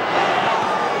Heskey. Taking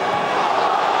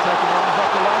on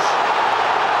Vokolos.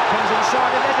 Comes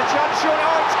inside, and there's a chance. Sure,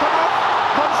 oh, it's come off.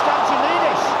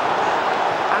 Constantinidis.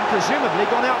 And presumably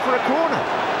gone out for a corner.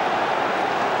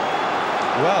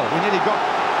 Well, it nearly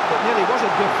was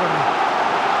a good from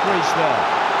Greece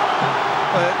there.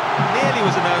 Well, it nearly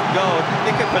was an own goal.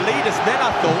 Nikolidis then,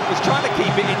 I thought, was trying to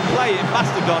keep it in play. It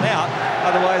must have gone out.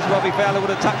 Otherwise, Robbie Fowler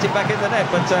would have tucked it back in the net.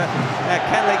 But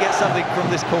can they get something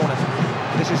from this corner?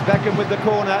 This is Beckham with the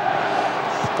corner.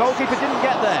 Goalkeeper didn't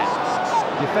get there.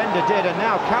 Defender did, and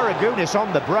now Karagounis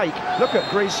on the break. Look at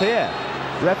Greece here.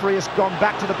 Referee has gone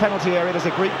back to the penalty area. There's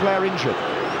a Greek player injured.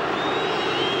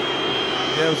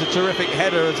 Yeah, it was a terrific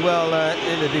header as well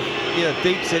in a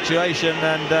deep situation,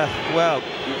 and well,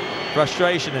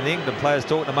 frustration in the England players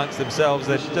talking amongst themselves.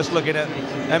 They're just looking at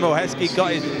Emil Heskey,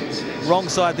 got his wrong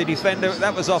side the defender.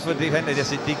 That was off a defender.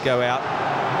 Yes, it did go out.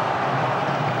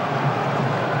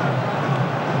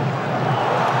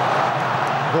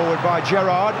 Forward by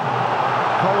Gerrard.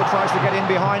 Cole tries to get in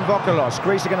behind Vokolos.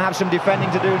 Greece are going to have some defending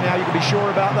to do now, you can be sure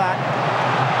about that.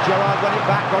 Gerrard won it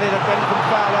back, got it again from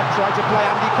Fowler, tried to play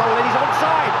Andy Cole in, he's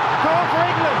onside. Goal for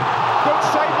England. Good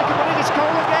save, Nikolidis.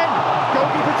 Cole again.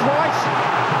 Goalkeeper twice.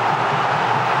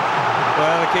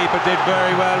 Well, the keeper did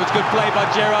very well. It was good play by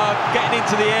Gerrard, getting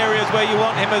into the areas where you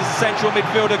want him as a central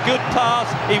midfielder. Good pass,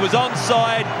 he was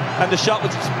onside, and the shot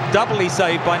was doubly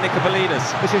saved by Nikolidis.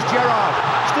 This is Gerrard.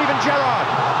 Steven Gerrard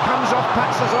comes off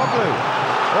Patsazoglu.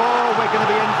 Oh, we're going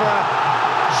to be in for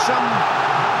some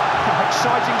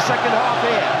exciting second half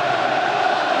here.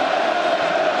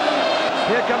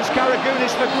 Here comes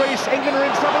Karagounis for Greece. England are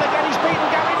in trouble again. He's beaten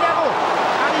Gary Neville,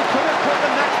 and he could have put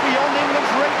the match beyond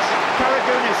England's reach.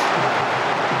 Karagounis.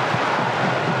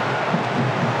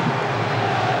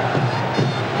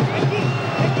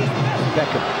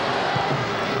 Beckham.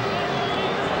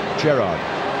 Gerrard.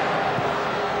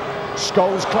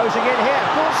 Scholes closing in here.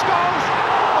 Paul Scholes.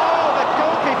 Oh, the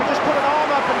goalkeeper just put an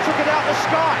arm up and took it out the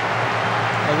sky.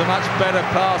 There's a much better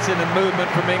passing and movement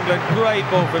from England. Great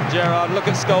ball from Gerrard. Look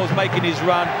at Scholes making his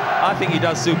run. I think he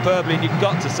does superbly, and you've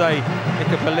got to say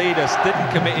Nikolidis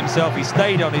didn't commit himself. He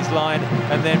stayed on his line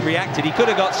and then reacted. He could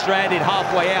have got stranded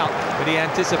halfway out, but he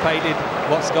anticipated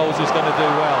what Scholes was going to do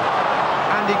well.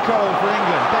 Andy Cole for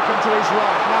England. Beckham to his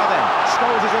right. Now then,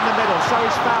 Scholes is in the middle, so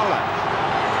is Fowler.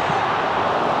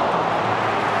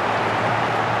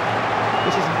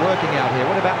 This isn't working out here.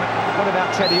 What about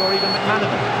Teddy or even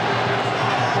McManaman?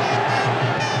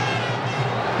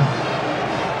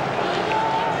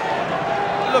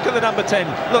 Look at the number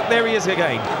 10. Look, there he is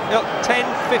again. Look, 10,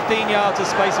 15 yards of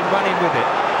space and running with it.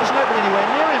 There's nobody anywhere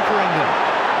near him for England.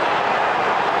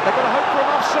 They've got to hope for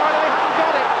an offside. They haven't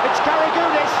got it. It's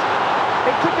Karagounis.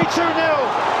 It could be 2-0.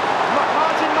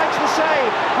 Martin makes the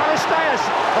save. Haristeas.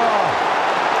 Oh,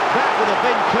 that would have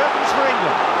been curtains for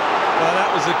England. Well,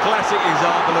 that was a classic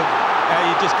example of how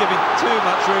you're just giving too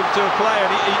much room to a player.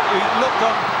 And he looked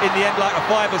on in the end like a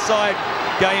five-a-side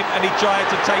game, and he tried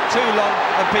to take too long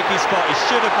and pick his spot. He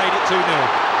should have made it 2-0.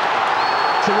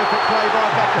 Terrific play by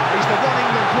Beckham. He's the one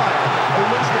England player who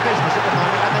wins the business at the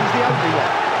moment, and he's the only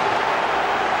one.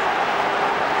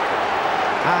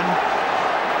 And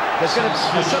There's going to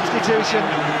be a substitution.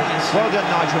 Well done,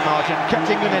 Nigel Martyn. Kept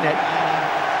England in it.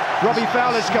 Robbie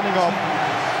Fowler's coming on.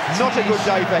 Not a good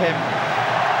day for him.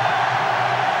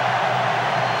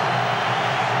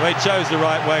 Well, he chose the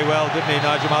right way well, didn't he,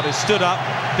 Nigel Martyn? Stood up,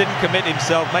 didn't commit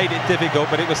himself, made it difficult,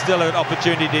 but it was still an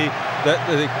opportunity that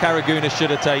the Karagounis should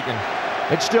have taken.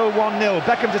 It's still 1-0.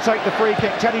 Beckham to take the free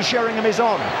kick. Teddy Sheringham is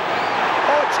on.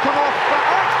 Oh, it's come off.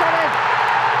 Oh, it's gone in.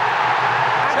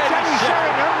 And Teddy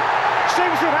Sheringham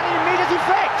seems to have had an immediate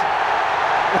effect.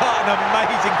 What an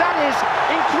amazing... That is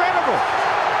incredible.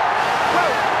 Well,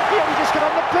 he only just got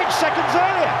on the pitch seconds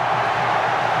earlier.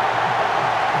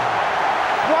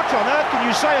 What on earth can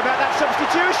you say about that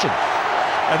substitution?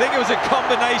 I think it was a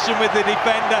combination with the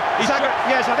defender.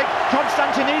 Yes, I think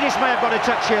Konstantinidis may have got a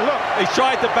touch here. Look, he's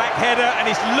tried the back header and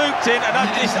he's looped in, and I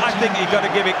think you've got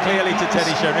to give it clearly to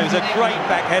Teddy Sheringham. It was a great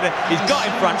back header. He's got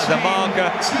in front of the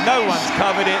marker. No one's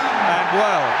covered it, and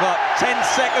well, what, 10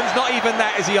 seconds? Not even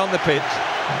that is he on the pitch.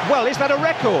 Well, is that a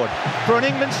record for an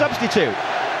England substitute?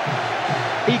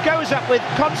 He goes up with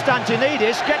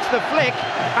Konstantinidis, gets the flick,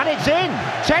 and it's in.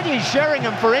 Teddy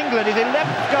Sheringham for England, his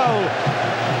 11th goal.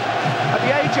 At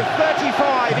the age of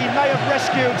 35, he may have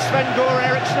rescued Sven-Göran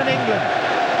Eriksson in England.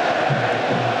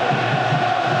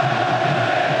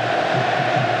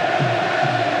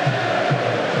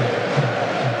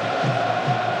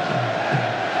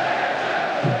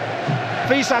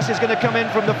 Fisas is going to come in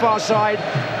from the far side.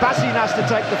 Basinas to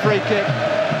take the free kick.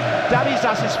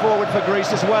 Davizas is forward for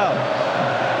Greece as well.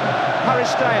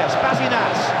 Haristeas,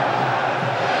 Basinas.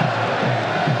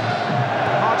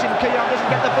 Martin Keown doesn't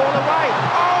get the ball away.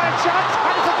 Oh, and chance,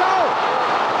 and it's a goal!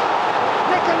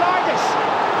 Nikolaidis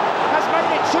has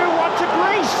made it 2-1 to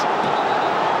Greece.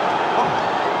 Oh,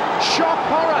 shock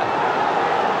horror.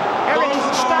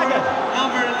 Eriksson staggered.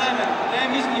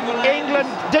 England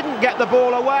didn't get the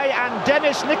ball away, and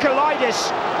Denis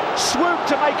Nikolaidis swooped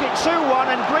to make it 2-1,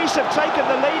 and Greece have taken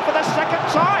the lead for the second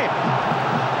time.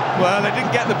 Well, they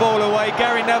didn't get the ball away.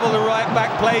 Gary Neville, the right back,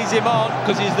 plays him on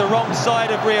because he's the wrong side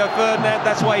of Rio Ferdinand.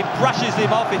 That's why he brushes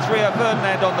him off. It's Rio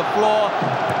Ferdinand on the floor.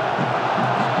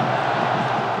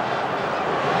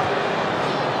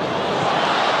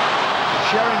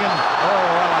 Sheringham, oh,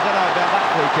 well, I don't know about that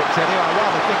free kick, Teddy. I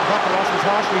rather think Buckaros was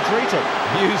harshly treated.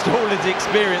 Used all his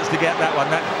experience to get that one.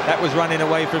 That was running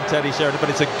away from Teddy Sheringham,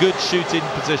 but it's a good shooting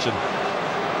position.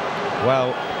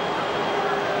 Well,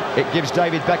 it gives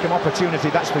David Beckham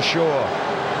opportunity, that's for sure.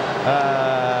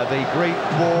 The Greek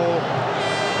wall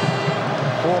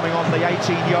forming on the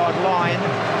 18-yard line.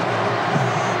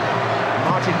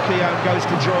 Martin Keown goes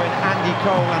to join Andy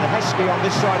Cole and Heskey on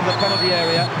this side of the penalty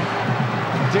area.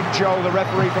 Dick Joel, the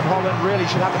referee from Holland, really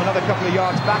should have them another couple of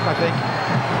yards back, I think.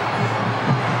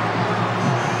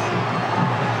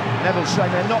 Neville's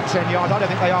saying they're not 10 yards. I don't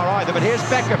think they are either, but here's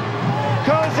Beckham.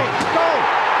 Curls it, goal!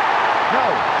 No,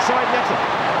 side letter.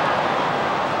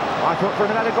 I thought for a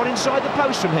minute it got inside the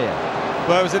post from here.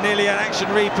 Well, it was nearly an action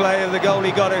replay of the goal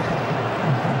he got in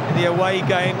the away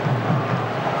game.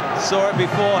 Saw it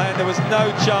beforehand. There was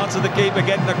no chance of the keeper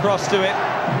getting across to it.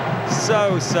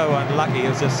 So unlucky. It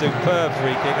was a superb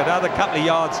free kick. Another couple of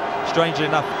yards, strangely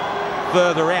enough,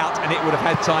 further out, and it would have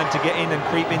had time to get in and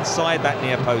creep inside that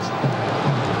near post.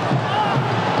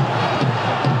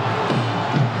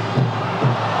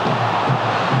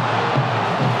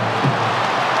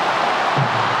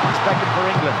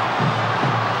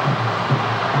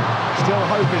 Still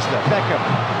hope, is there? Beckham.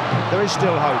 There is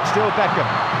still hope. Still Beckham.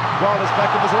 Well, there's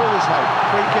Beckham, there's always hope.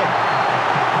 Free kick.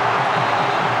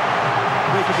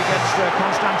 Free kick against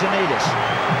Konstantinidis.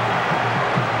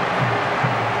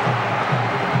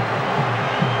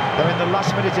 They're in the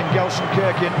last minute in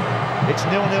Gelsenkirchen. It's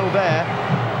 0-0 there.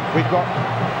 We've got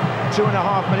 2.5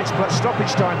 minutes plus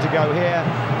stoppage time to go here.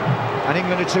 And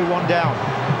England are 2-1 down.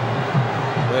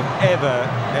 If ever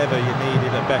you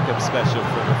needed a Beckham special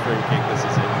from a free kick, this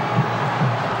is it.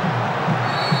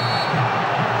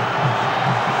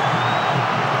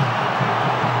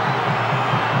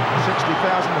 60,000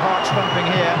 hearts thumping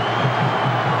here.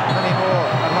 Many more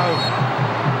at home.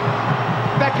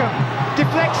 Beckham,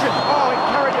 deflection. Oh, it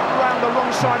carried it around the wrong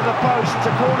side of the post. It's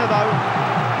a corner though.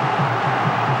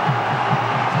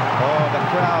 Oh, the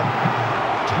crowd.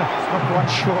 Not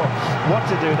quite sure what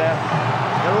to do there.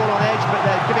 They're all on edge, but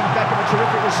they're giving Beckham a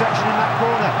terrific reception in that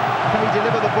corner. Can he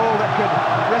deliver the ball that could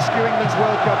rescue England's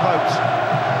World Cup hopes?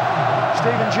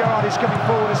 Steven Gerrard is coming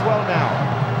forward as well now.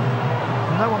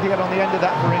 No one to get on the end of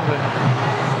that for England.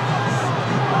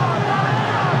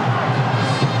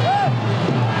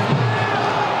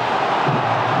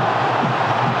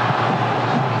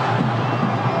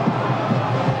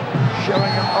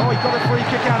 Sheringham. Oh, he got a free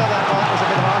kick out of that. Oh, that was a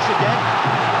bit harsh again.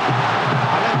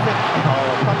 I don't think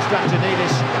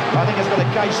Stratonilis, I think, has got a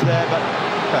case there, but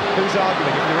who's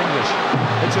arguing if you're English?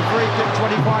 It's a free kick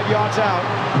 25 yards out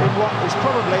in what is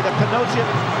probably the penultimate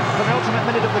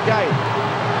minute of the game.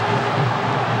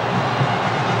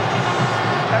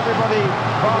 Everybody,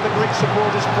 bar the Greek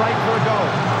supporters, praying for a goal.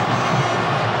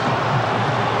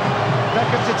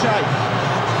 Beckham to take.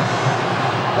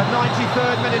 The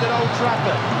 93rd minute at Old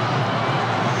Trafford.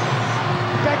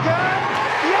 Beckham!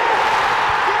 Yes!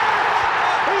 Yes!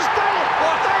 He's done it!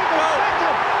 David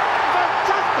Beckham!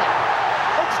 Fantastic!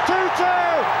 It's 2-2,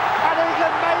 and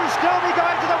England may still be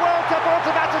going to the World Cup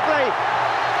automatically.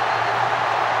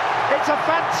 It's a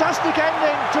fantastic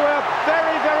ending to a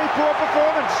very, very poor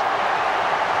performance.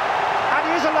 And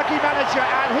he is a lucky manager,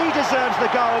 and he deserves the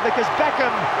goal because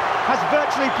Beckham has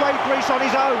virtually played Greece on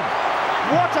his own.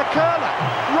 What a curler!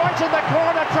 Right in the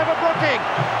corner, Trevor Brooking.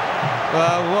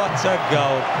 Well, what a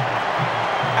goal.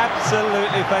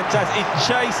 Absolutely fantastic. He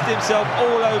chased himself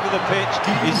all over the pitch.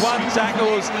 He's won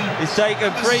tackles, he's taken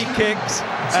free kicks,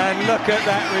 and look at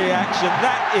that reaction.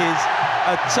 That is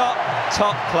a top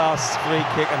class free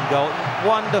kick and goal.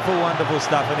 Wonderful, wonderful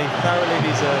stuff, and he thoroughly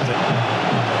deserves it.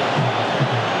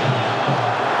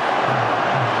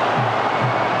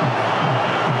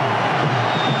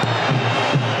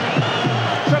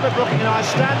 Trevor Brooking and I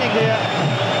standing here,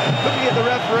 looking at the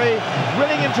referee,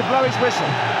 willing him to blow his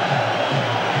whistle.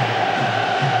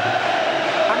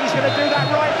 And he's going to do that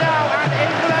right now, and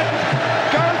England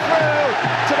go through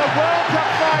to the World Cup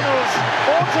finals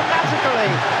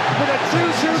automatically with a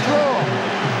 2-2 draw.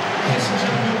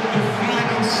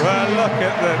 Well, look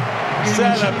at the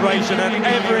celebration, and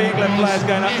every England player's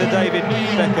going up to David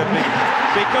Beckham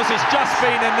because it's just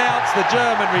been announced the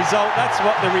German result. That's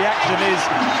what the reaction is,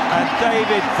 and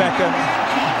David Beckham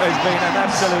has been an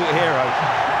absolute hero.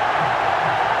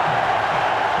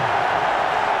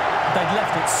 They'd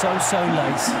left it so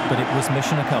late, but it was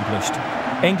mission accomplished.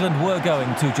 England were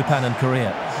going to Japan and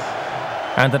Korea.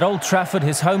 And at Old Trafford,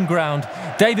 his home ground,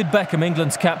 David Beckham,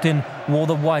 England's captain, wore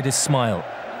the widest smile.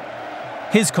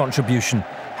 His contribution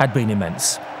had been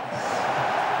immense.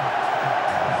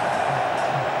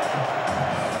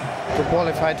 To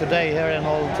qualify today here in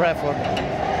Old Trafford,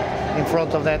 in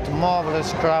front of that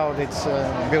marvellous crowd, it's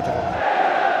beautiful.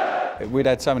 We'd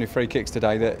had so many free kicks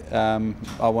today that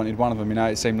I wanted one of them. You know,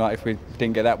 it seemed like if we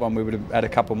didn't get that one, we would have had a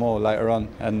couple more later on.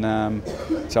 And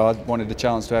so I wanted the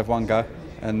chance to have one go,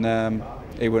 and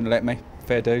he wouldn't let me.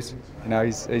 Fair dues. You know,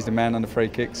 he's the man on the free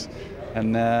kicks,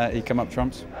 and he came up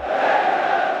trumps.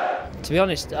 To be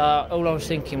honest, all I was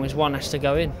thinking was one has to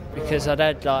go in, because I'd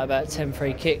had like about 10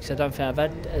 free kicks. I don't think I've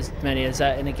had as many as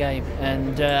that in a game,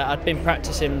 and I'd been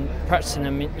practicing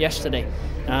them yesterday,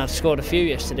 and I scored a few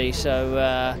yesterday, so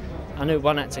I knew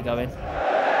one had to go in.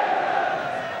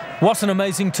 What an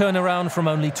amazing turnaround from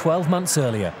only 12 months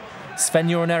earlier.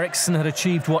 Sven-Göran Eriksson had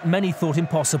achieved what many thought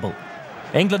impossible.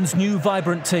 England's new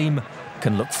vibrant team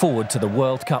can look forward to the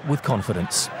World Cup with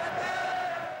confidence.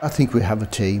 I think we have a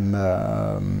team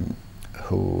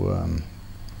who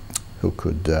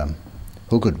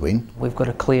could win. We've got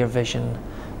a clear vision,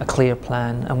 a clear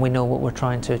plan, and we know what we're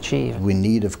trying to achieve. We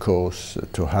need, of course,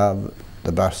 to have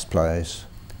the best players,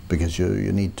 because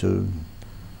you need to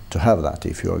have that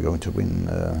if you are going to win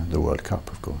the World Cup,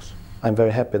 of course. I'm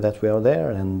very happy that we are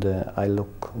there, and I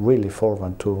look really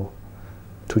forward to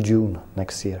June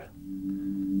next year.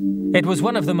 It was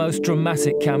one of the most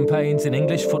dramatic campaigns in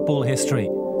English football history.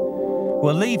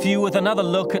 We'll leave you with another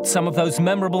look at some of those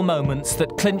memorable moments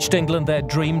that clinched England their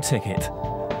dream ticket.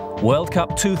 World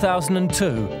Cup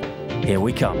 2002, here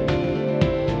we come.